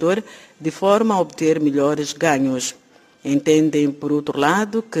neste setor, de forma a obter melhores ganhos. Entendem, por outro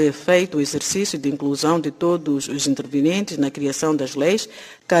lado, que, feito o exercício de inclusão de todos os intervenientes na criação das leis,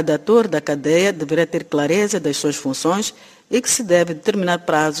 cada ator da cadeia deverá ter clareza das suas funções e que se deve determinar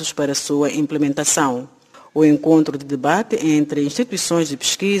prazos para a sua implementação. O encontro de debate entre instituições de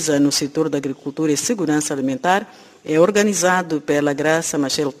pesquisa no setor da agricultura e segurança alimentar é organizado pela Graça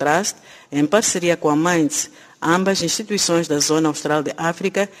Machel Trust, em parceria com a MINDS, ambas instituições da Zona Austral de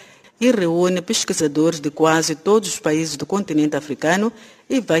África, e reúne pesquisadores de quase todos os países do continente africano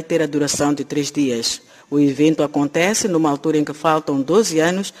e vai ter a duração de 3 dias. O evento acontece numa altura em que faltam 12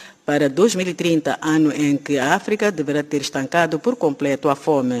 anos para 2030, ano em que a África deverá ter estancado por completo a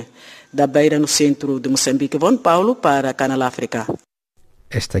fome. Da Beira, no centro de Moçambique, Von Paulo, para Canal África.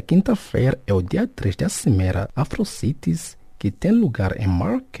 Esta quinta-feira é o dia 3 da Cimeira Afrocities, que tem lugar em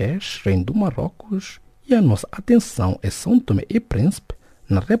Marrakech, Reino do Marrocos, e a nossa atenção é São Tomé e Príncipe,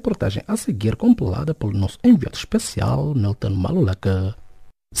 na reportagem a seguir compilada pelo nosso enviado especial, Nelton Malulaca.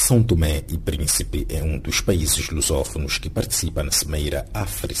 São Tomé e Príncipe é um dos países lusófonos que participa na Cimeira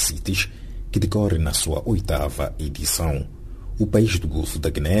Afrocities, que decorre na sua 8ª edição. O país do Golfo da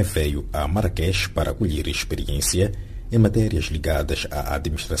Guiné veio a Marrakech para acolher experiência em matérias ligadas à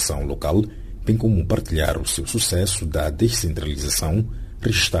administração local, bem como partilhar o seu sucesso da descentralização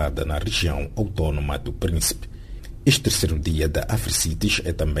registrada na região autónoma do Príncipe. Este terceiro dia da Afrocities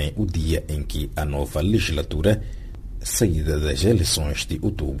é também o dia em que a nova legislatura, saída das eleições de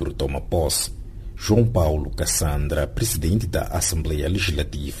outubro, toma posse. João Paulo Cassandra, presidente da Assembleia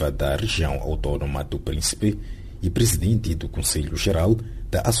Legislativa da região autónoma do Príncipe e presidente do Conselho Geral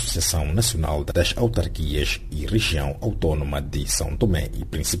da Associação Nacional das Autarquias e Região Autónoma de São Tomé e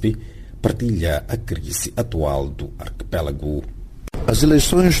Príncipe, partilha a crise atual do arquipélago. As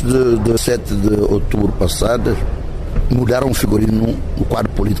eleições de 7 de outubro passadas mudaram o figurino no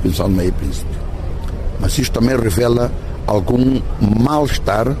quadro político em São Tomé e Príncipe. Mas isto também revela algum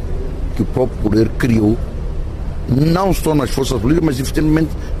mal-estar que o próprio poder criou não só nas forças políticas, mas efetivamente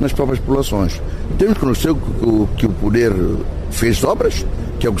nas próprias populações. Temos que conhecer que o poder fez obras,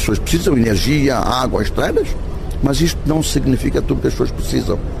 que é o que as pessoas precisam, energia, água, estradas, mas isto não significa tudo que as pessoas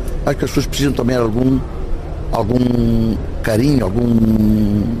precisam. Acho que as pessoas precisam também de algum carinho,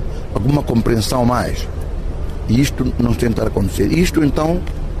 alguma compreensão a mais. E isto não tem que acontecer. Isto então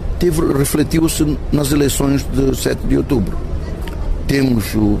refletiu-se nas eleições de 7 de outubro.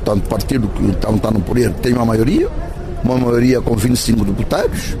 Temos o partido que está no poder, tem uma maioria com 25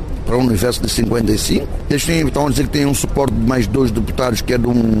 deputados, para um universo de 55. Eles estão a dizer que tem um suporte de mais 2 deputados, que é de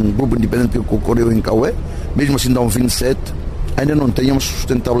um grupo independente que ocorreu em Cauê. Mesmo assim dão 27, ainda não tem uma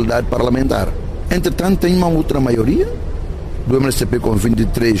sustentabilidade parlamentar. Entretanto, tem uma outra maioria, do MLCP com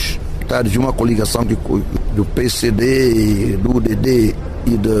 23 deputados, de uma coligação do PCD, do UDD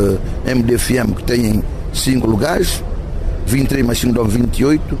e do MDFM, que tem 5 lugares, 23 mais 5 dão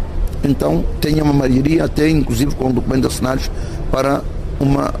 28. Então tem uma maioria, até inclusive com documentos assinados, para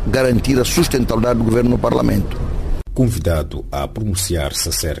garantir a sustentabilidade do governo no Parlamento. Convidado a pronunciar-se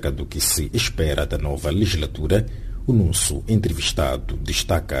acerca do que se espera da nova legislatura, o nosso entrevistado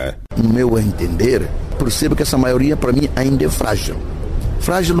destaca: no meu entender, percebo que essa maioria para mim ainda é frágil.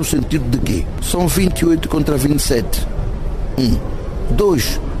 Frágil no sentido de que são 28 contra 27.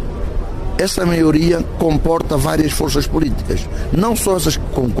 2. Essa maioria comporta várias forças políticas. Não só essas que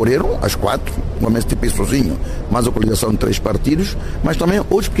concorreram, as 4, o MSTP sozinho, mas a coligação de 3 partidos, mas também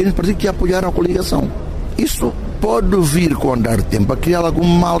outros pequenos partidos que apoiaram a coligação. Isso pode vir, com o andar de tempo, a criar algum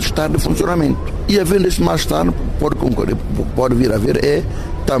mal-estar de funcionamento. E havendo esse mal-estar, pode vir a haver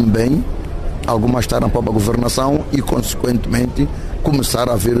também algum mal-estar na própria governação e, consequentemente, começar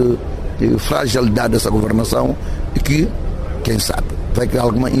a haver fragilidade dessa governação e que, quem sabe, vai criar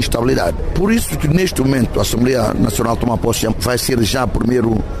alguma instabilidade. Por isso que neste momento a Assembleia Nacional toma posse, vai ser já o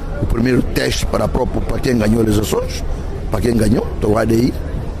primeiro teste para quem ganhou as eleições, para quem ganhou, então vai daí,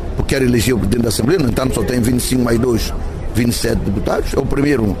 porque quer eleger o presidente da Assembleia, no entanto só tem 25 mais 2, 27 deputados,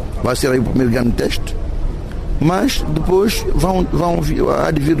 vai ser aí o primeiro grande teste, mas depois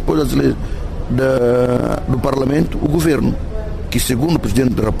há de vir depois do Parlamento o governo, que segundo o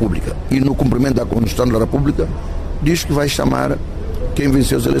Presidente da República e no cumprimento da Constituição da República, diz que vai chamar quem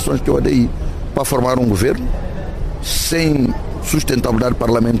venceu as eleições, que é o ADI, para formar um governo sem sustentabilidade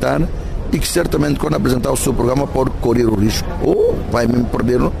parlamentar e que certamente, quando apresentar o seu programa, pode correr o risco, ou vai mesmo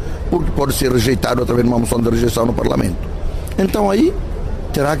perder-lo, porque pode ser rejeitado através de uma moção de rejeição no Parlamento. Então aí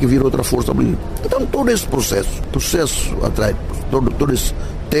terá que vir outra força política. Então todo esse processo atrás, todo esse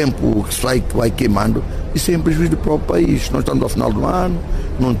tempo que vai queimando, isso é em prejuízo do próprio país. Nós estamos ao final do ano,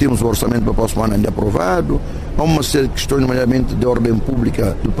 não temos o orçamento para o próximo ano ainda aprovado, há uma série de questões, nomeadamente de ordem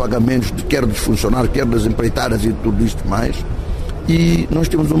pública, de pagamentos, quer dos funcionários, quer das empreitadas e tudo isto mais. E nós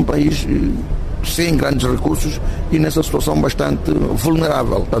temos um país sem grandes recursos e nessa situação bastante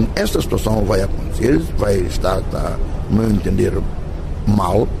vulnerável. Portanto, esta situação vai acontecer, vai estar, no meu entender,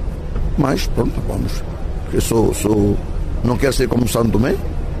 mal, mas pronto, vamos. Eu não quero ser como São Tomé,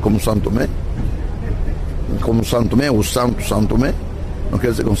 o Santo Tomé, não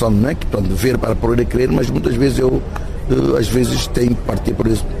quero ser como São Tomé, que portanto, ver para poder crer, mas muitas vezes eu tenho que partir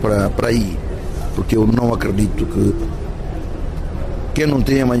para aí, porque eu não acredito que quem não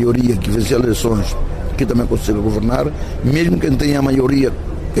tem a maioria que venceu as eleições, que também consiga governar, mesmo quem tenha a maioria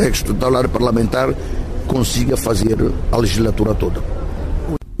que é titular parlamentar, consiga fazer a legislatura toda.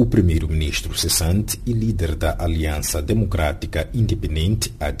 O primeiro-ministro cessante e líder da Aliança Democrática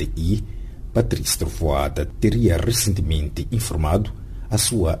Independente, ADI, Patrício Trovoada, teria recentemente informado a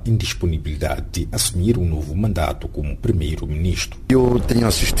sua indisponibilidade de assumir um novo mandato como primeiro-ministro. Eu tenho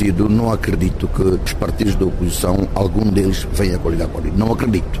assistido, não acredito que os partidos da oposição, algum deles venha a coligar com ele. Não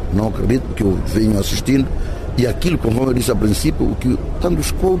acredito porque eu venho assistindo e aquilo, como eu disse a princípio, o que tanto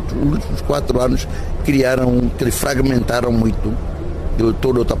os últimos 4 anos fragmentaram muito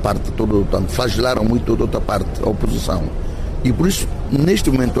toda outra parte, flagelaram muito toda outra parte, a oposição. E por isso,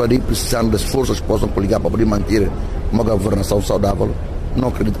 neste momento, ali precisando das forças que possam coligar para poder manter uma governação saudável, não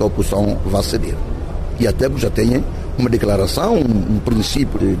acredito que a oposição vá ceder. E até porque já tem uma declaração, um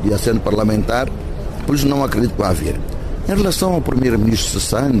princípio de assento parlamentar, por isso não acredito que vai haver. Em relação ao primeiro-ministro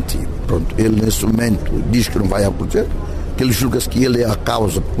cessante, pronto, ele nesse momento diz que não vai acontecer, que ele julga-se que ele é a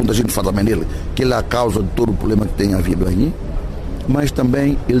causa, muita gente fala também dele, que ele é a causa de todo o problema que tem havido aí, mas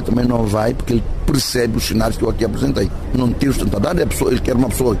também ele também não vai porque ele percebe os cenários que eu aqui apresentei. Não tem sustentabilidade, ele quer uma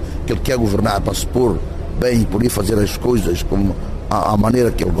pessoa que ele quer governar para se pôr bem, poder fazer as coisas como a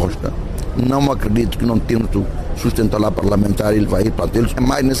maneira que ele gosta. Não acredito que não tendo sustentabilidade parlamentar ele vai ir para ele. É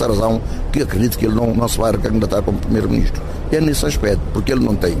mais nessa razão que acredito que ele não se vai recandidatar como primeiro-ministro. É nesse aspecto, porque ele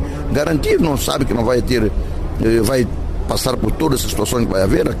não tem garantia, não sabe que não vai ter vai passar por todas as situações que vai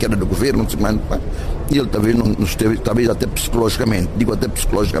haver, a queda do governo, e ele talvez não esteve, talvez até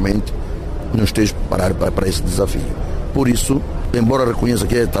psicologicamente, não esteja preparado para esse desafio. Por isso, embora reconheça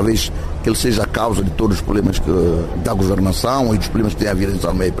que talvez que ele seja a causa de todos os problemas da governação e dos problemas que tem havido em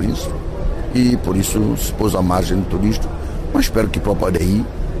São Tomé e Príncipe, e por isso se pôs à margem de tudo isto, mas espero que próprio daí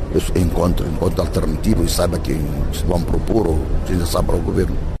encontre alternativa e saiba que se vão propor ou se sabe para o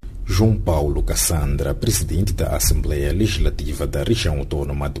governo. João Paulo Cassandra, presidente da Assembleia Legislativa da Região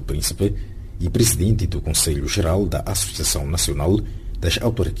Autónoma do Príncipe e presidente do Conselho Geral da Associação Nacional das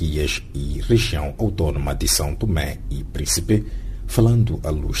Autarquias e Região Autónoma de São Tomé e Príncipe, falando à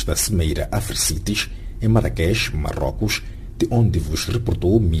luz da Cimeira Africites em Marrakech, Marrocos, de onde vos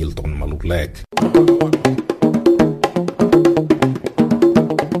reportou Milton Malulek.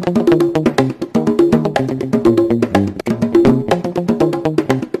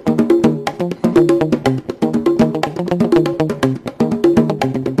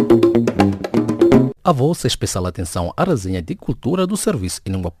 A vossa especial atenção à resenha de cultura do Serviço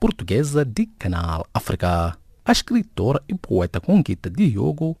em Língua Portuguesa de Canal África. A escritora e poeta Conguita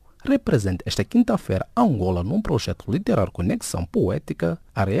Diogo representa esta quinta-feira Angola num projeto literário Conexão Poética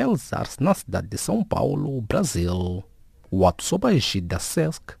a realizar-se na cidade de São Paulo, Brasil. O ato sob a egídia da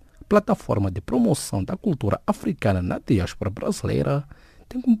SESC, plataforma de promoção da cultura africana na diáspora brasileira,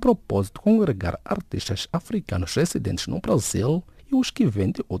 tem como propósito congregar artistas africanos residentes no Brasil e os que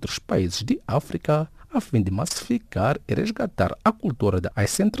vêm de outros países de África, a fim de massificar e resgatar a cultura da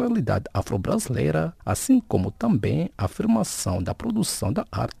ancestralidade afro-brasileira, assim como também a afirmação da produção da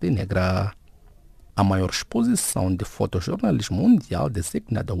arte negra. A maior exposição de fotojornalismo mundial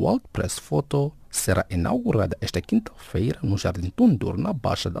designada World Press Photo será inaugurada esta quinta-feira no Jardim Tundor, na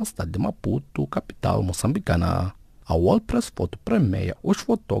Baixa da cidade de Maputo, capital moçambicana. A World Press Photo premia os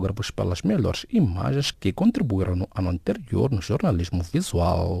fotógrafos pelas melhores imagens que contribuíram no ano anterior no jornalismo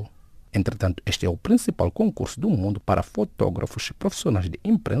visual. Entretanto, este é o principal concurso do mundo para fotógrafos e profissionais de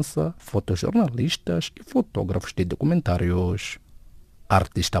imprensa, fotojornalistas e fotógrafos de documentários. A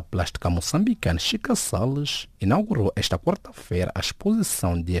artista plástica moçambicana Chica Salles inaugurou esta quarta-feira a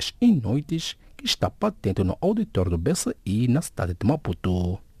exposição Dias e Noites, que está patente no auditório do BCI na cidade de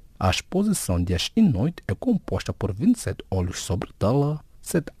Maputo. A exposição Dias e Noites é composta por 27 óleos sobre tela,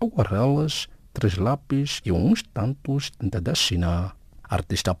 7 aguarelas, 3 lápis e uns tantos tinta da China. A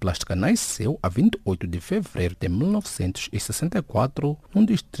artista plástica nasceu a 28 de fevereiro de 1964 no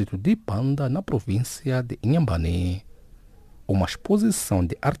distrito de Panda, na província de Inhambane. Uma exposição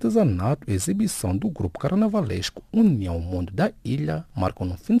de artesanato e exibição do grupo carnavalesco União Mundo da Ilha marcou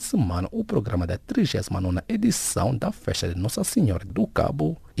no fim de semana o programa da 39ª edição da Festa de Nossa Senhora do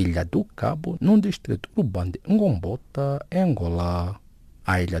Cabo, Ilha do Cabo, no distrito urbano de Ngombota, em Angola.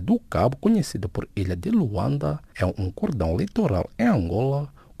 A Ilha do Cabo, conhecida por Ilha de Luanda, é um cordão litoral em Angola,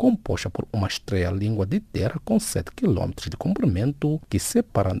 composta por uma estreia-língua de terra com 7 km de comprimento, que,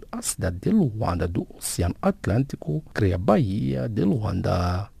 separando a cidade de Luanda do Oceano Atlântico, cria a Baía de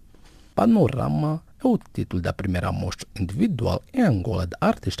Luanda. Panorama é o título da primeira mostra individual em Angola da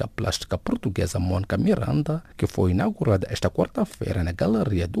artista plástica portuguesa Mônica Miranda, que foi inaugurada esta quarta-feira na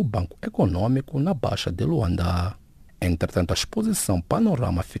Galeria do Banco Econômico, na Baixa de Luanda. Entretanto, a exposição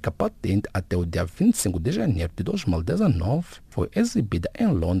Panorama fica patente até o dia 25 de janeiro de 2019, foi exibida em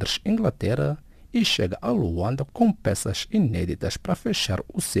Londres, Inglaterra, e chega a Luanda com peças inéditas para fechar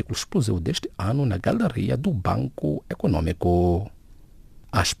o ciclo explosivo deste ano na Galeria do Banco Econômico.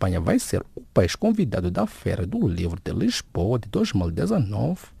 A Espanha vai ser o país convidado da Feira do Livro de Lisboa de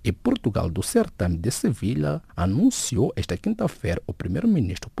 2019 e Portugal do Certame de Sevilha, anunciou esta quinta-feira o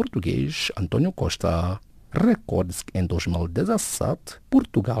primeiro-ministro português António Costa. Recorde-se que em 2017,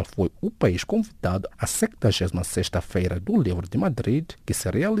 Portugal foi o país convidado à 76ª Feira do Livro de Madrid, que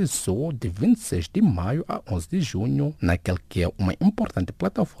se realizou de 26 de maio a 11 de junho, naquele que é uma importante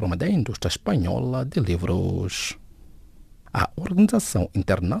plataforma da indústria espanhola de livros. A Organização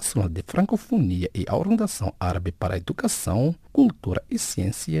Internacional de Francofonia e a Organização Árabe para a Educação, Cultura e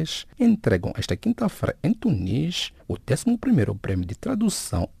Ciências entregam esta quinta-feira em Tunis o 11º Prêmio de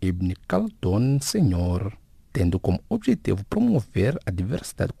Tradução Ibn Khaldun Senhor, tendo como objetivo promover a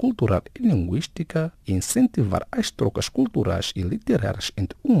diversidade cultural e linguística e incentivar as trocas culturais e literárias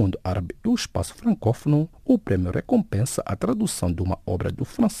entre o mundo árabe e o espaço francófono. O prêmio recompensa a tradução de uma obra do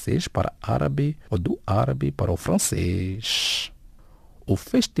francês para árabe ou do árabe para o francês. O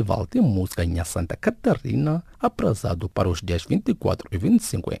Festival de Música em Santa Catarina, atrasado para os dias 24 e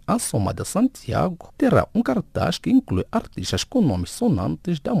 25 em Assomada, Santiago, terá um cartaz que inclui artistas com nomes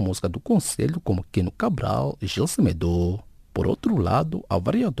sonantes da música do Conselho como Quino Cabral e Gil Semedo. Por outro lado, a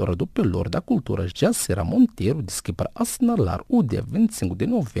vereadora do Pelour da Cultura, Jacira Monteiro, disse que para assinalar o dia 25 de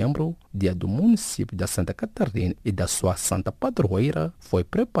novembro, dia do município da Santa Catarina e da sua santa padroeira, foi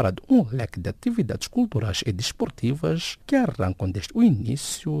preparado um leque de atividades culturais e desportivas que arrancam desde o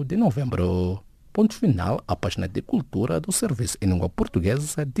início de novembro. Ponto final à página de cultura do Serviço em Língua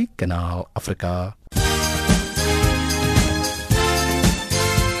Portuguesa de Canal África.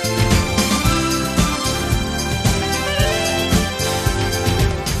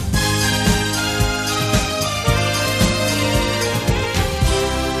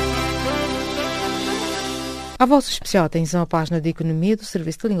 A vossa especial atenção à página de Economia do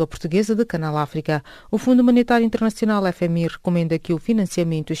Serviço de Língua Portuguesa de Canal África. O Fundo Monetário Internacional, FMI, recomenda que o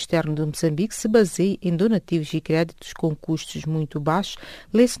financiamento externo de Moçambique se baseie em donativos e créditos com custos muito baixos,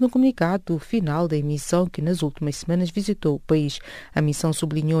 lê-se no comunicado final da emissão que nas últimas semanas visitou o país. A missão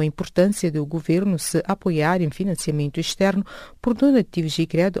sublinhou a importância do governo se apoiar em financiamento externo por donativos e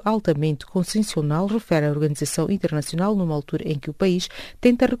crédito altamente concessional, refere a organização internacional numa altura em que o país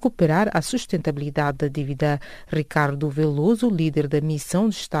tenta recuperar a sustentabilidade da dívida. Ricardo Veloso, líder da missão,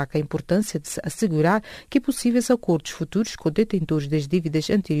 destaca a importância de se assegurar que possíveis acordos futuros com detentores das dívidas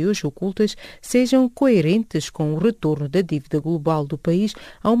anteriores ocultas sejam coerentes com o retorno da dívida global do país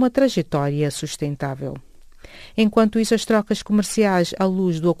a uma trajetória sustentável. Enquanto isso, as trocas comerciais à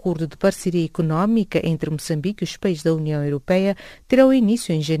luz do acordo de parceria económica entre Moçambique e os países da União Europeia terão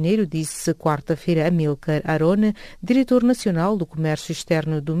início em janeiro, disse quarta-feira Amílcar Arona, diretor nacional do Comércio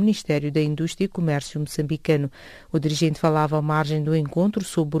Externo do Ministério da Indústria e Comércio moçambicano. O dirigente falava à margem do encontro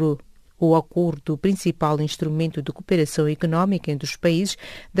sobre o acordo, principal instrumento de cooperação económica entre os países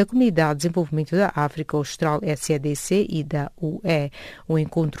da Comunidade de Desenvolvimento da África Austral, SADC, e da UE. O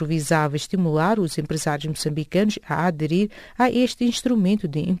encontro visava estimular os empresários moçambicanos a aderir a este instrumento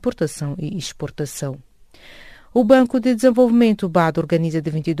de importação e exportação. O Banco de Desenvolvimento BAD organiza de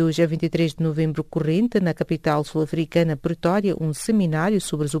 22 a 23 de novembro corrente, na capital sul-africana Pretória, um seminário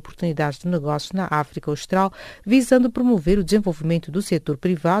sobre as oportunidades de negócios na África Austral, visando promover o desenvolvimento do setor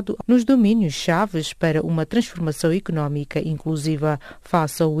privado nos domínios chaves para uma transformação económica inclusiva.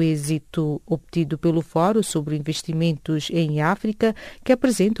 Face ao êxito obtido pelo Fórum sobre Investimentos em África, que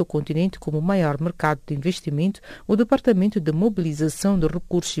apresenta o continente como o maior mercado de investimento, o Departamento de Mobilização de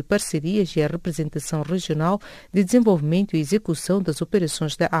Recursos e Parcerias e a Representação Regional de Desenvolvimento e Execução das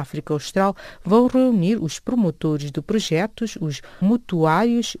Operações da África Austral vão reunir os promotores de projetos, os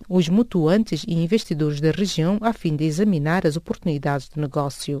mutuários, os mutuantes e investidores da região a fim de examinar as oportunidades de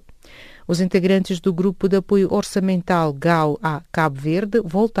negócio. Os integrantes do Grupo de Apoio Orçamental GAU a Cabo Verde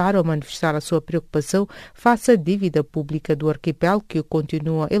voltaram a manifestar a sua preocupação face à dívida pública do arquipélago, que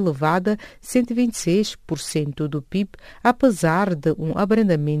continua elevada, 126% do PIB, apesar de um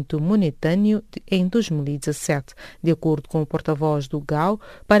abrandamento monetário em 2017. De acordo com o porta-voz do GAU,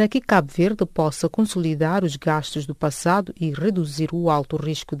 para que Cabo Verde possa consolidar os gastos do passado e reduzir o alto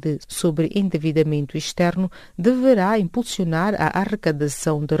risco de sobreendividamento externo, deverá impulsionar a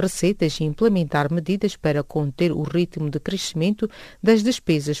arrecadação de receitas e implementar medidas para conter o ritmo de crescimento das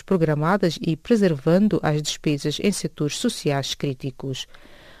despesas programadas e preservando as despesas em setores sociais críticos.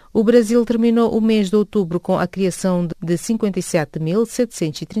 O Brasil terminou o mês de outubro com a criação de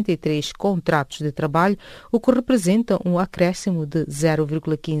 57.733 contratos de trabalho, o que representa um acréscimo de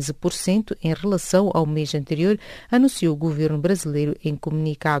 0,15% em relação ao mês anterior, anunciou o governo brasileiro em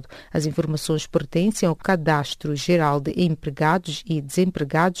comunicado. As informações pertencem ao Cadastro Geral de Empregados e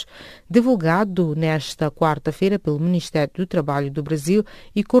Desempregados, divulgado nesta quarta-feira pelo Ministério do Trabalho do Brasil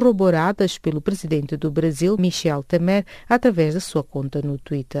e corroboradas pelo presidente do Brasil, Michel Temer, através da sua conta no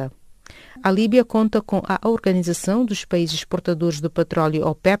Twitter. A Líbia conta com a Organização dos Países Exportadores do Petróleo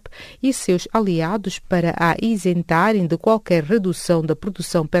OPEP e seus aliados para a isentarem de qualquer redução da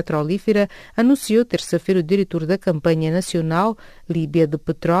produção petrolífera, anunciou terça-feira o diretor da Campanha Nacional Líbia de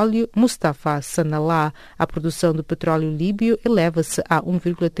Petróleo, Mustafa Sanallah. A produção de petróleo líbio eleva-se a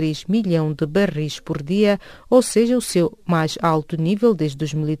 1,3 milhão de barris por dia, ou seja, o seu mais alto nível desde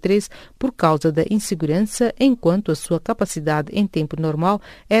 2013 por causa da insegurança, enquanto a sua capacidade em tempo normal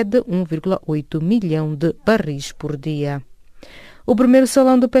é de 1,8 milhão de barris por dia. O primeiro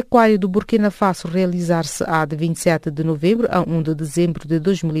Salão do Pecuário do Burkina Faso realizar-se-á de 27 de novembro a 1 de dezembro de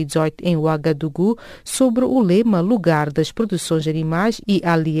 2018 em Ouagadougou, sobre o lema Lugar das Produções Animais e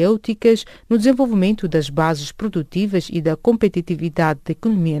Aliêuticas no desenvolvimento das bases produtivas e da competitividade da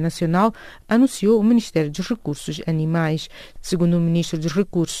economia nacional, anunciou o Ministério dos Recursos Animais. Segundo o Ministro dos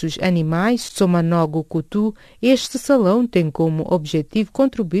Recursos Animais, Somanogo Coutu, este salão tem como objetivo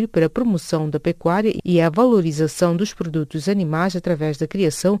contribuir para a promoção da pecuária e a valorização dos produtos animais regionais através da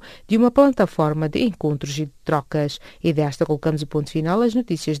criação de uma plataforma de encontros e de trocas. E desta colocamos o ponto final às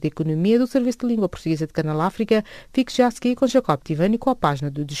notícias de economia do Serviço de Língua Portuguesa de Canal África. Fique já a seguir com Jacob Tivani com a página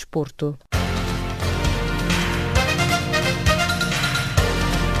do Desporto.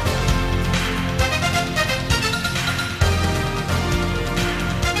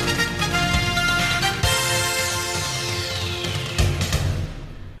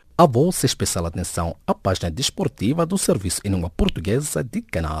 A vossa especial atenção à página desportiva do Serviço em Língua Portuguesa de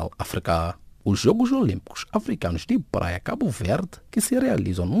Canal África. Os Jogos Olímpicos Africanos de Praia Cabo Verde, que se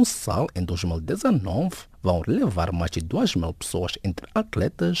realizam no SAL em 2019, vão levar mais de 2.000 pessoas entre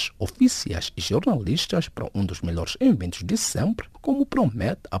atletas, oficiais e jornalistas para um dos melhores eventos de sempre, como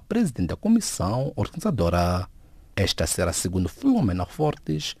promete a presidente da comissão organizadora. Esta será, segundo Filomena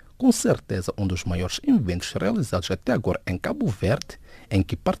Fortes, com certeza um dos maiores eventos realizados até agora em Cabo Verde, em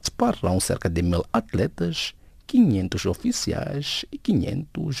que participarão cerca de 1.000 atletas, 500 oficiais e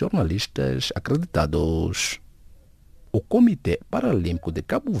 500 jornalistas acreditados. O Comitê Paralímpico de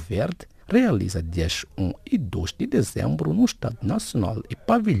Cabo Verde realiza dias 1 e 2 de dezembro no Estádio Nacional e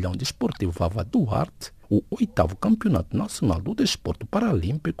Pavilhão Desportivo Vava Duarte o 8º Campeonato Nacional do Desporto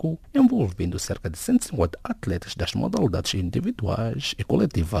Paralímpico, envolvendo cerca de 150 atletas das modalidades individuais e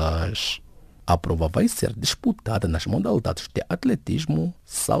coletivas. A prova vai ser disputada nas modalidades de atletismo,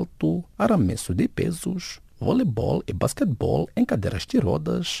 salto, arremesso de pesos, voleibol e basquetebol em cadeiras de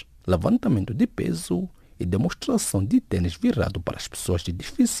rodas, levantamento de peso e demonstração de tênis virado para as pessoas de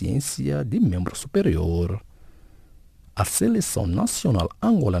deficiência de membro superior. A seleção nacional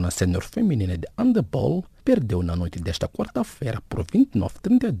angolana sênior feminina de handebol perdeu na noite desta quarta-feira por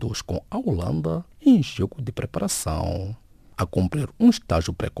 29-32 com a Holanda em jogo de preparação. A cumprir um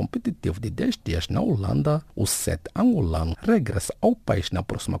estágio pré-competitivo de 10 dias na Holanda, o 7 angolano regressa ao país na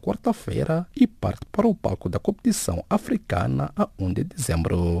próxima quarta-feira e parte para o palco da competição africana a 1 de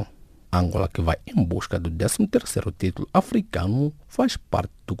dezembro. Angola, que vai em busca do 13º título africano, faz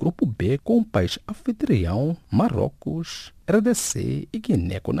parte do grupo B com o país anfitrião, Marrocos, RDC e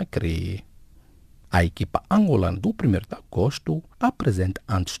Guiné-Conakry. A equipa angolana do 1º de agosto apresenta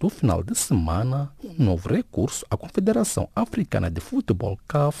antes do final de semana um novo recurso à Confederação Africana de Futebol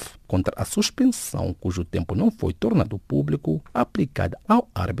CAF contra a suspensão cujo tempo não foi tornado público aplicada ao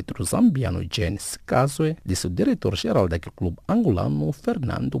árbitro zambiano Janis Kazwe, disse o diretor-geral daquele clube angolano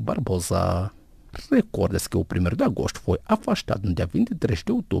Fernando Barbosa. Recorda-se que o 1º de agosto foi afastado no dia 23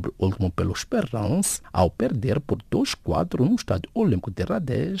 de outubro último pelo Esperance ao perder por 2-4 no Estádio Olímpico de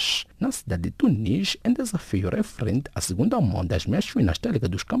Radez, na cidade de Tunis, em desafio referente à segunda mão das meias finais da Liga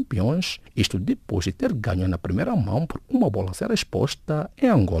dos Campeões, isto depois de ter ganho na primeira mão por uma bola sem resposta em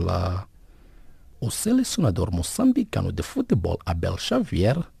Angola. O selecionador moçambicano de futebol Abel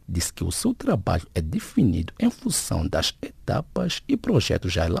Xavier disse que o seu trabalho é definido em função das etapas e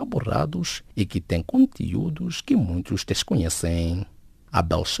projetos já elaborados e que tem conteúdos que muitos desconhecem.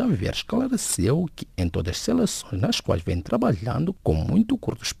 Abel Xavier esclareceu que em todas as seleções nas quais vem trabalhando com muito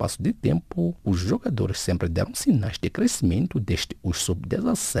curto espaço de tempo, os jogadores sempre deram sinais de crescimento desde os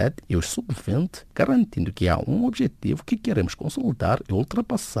sub-17 e os sub-20, garantindo que há um objetivo que queremos consolidar e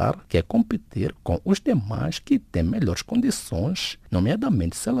ultrapassar, que é competir com os demais que têm melhores condições,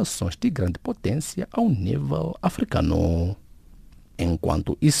 nomeadamente seleções de grande potência ao nível africano.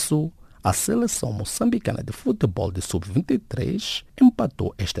 Enquanto isso, a seleção moçambicana de futebol de sub-23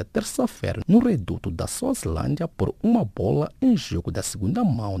 empatou esta terça-feira no reduto da Suazilândia por uma bola em jogo da segunda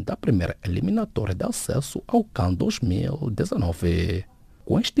mão da primeira eliminatória de acesso ao CAN 2019.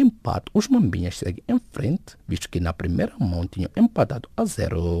 Com este empate, os mambinhas seguem em frente, visto que na primeira mão tinham empatado a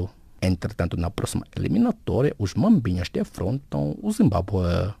 0. Entretanto, na próxima eliminatória, os mambinhas defrontam o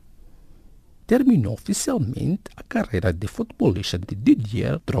Zimbábue. Terminou oficialmente a carreira de futebolista de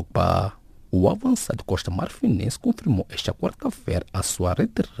Didier Drogba. O avançado costa-marfinense confirmou esta quarta-feira a sua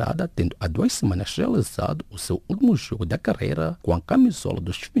retirada, tendo há 2 semanas realizado o seu último jogo da carreira com a camisola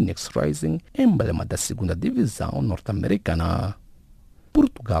dos Phoenix Rising, emblema da 2ª divisão norte-americana.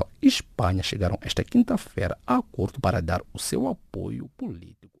 Portugal e Espanha chegaram esta quinta-feira a acordo para dar o seu apoio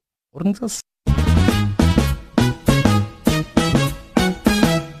político à organização.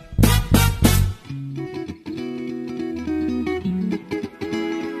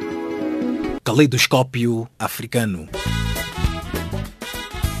 Caleidoscópio africano.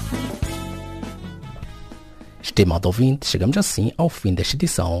 Estimado ouvinte, chegamos assim ao fim desta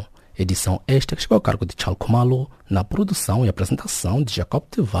edição. Edição esta que chegou a cargo de Charles Kumalo, na produção e apresentação de Jacob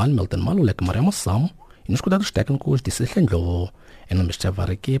Tivani, Milton Malulek, Maria Mossam e nos cuidados técnicos de Cecília Lho. Em nome desta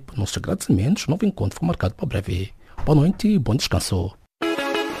equipe, nossos agradecimentos, novo encontro foi marcado para breve. Boa noite e bom descanso.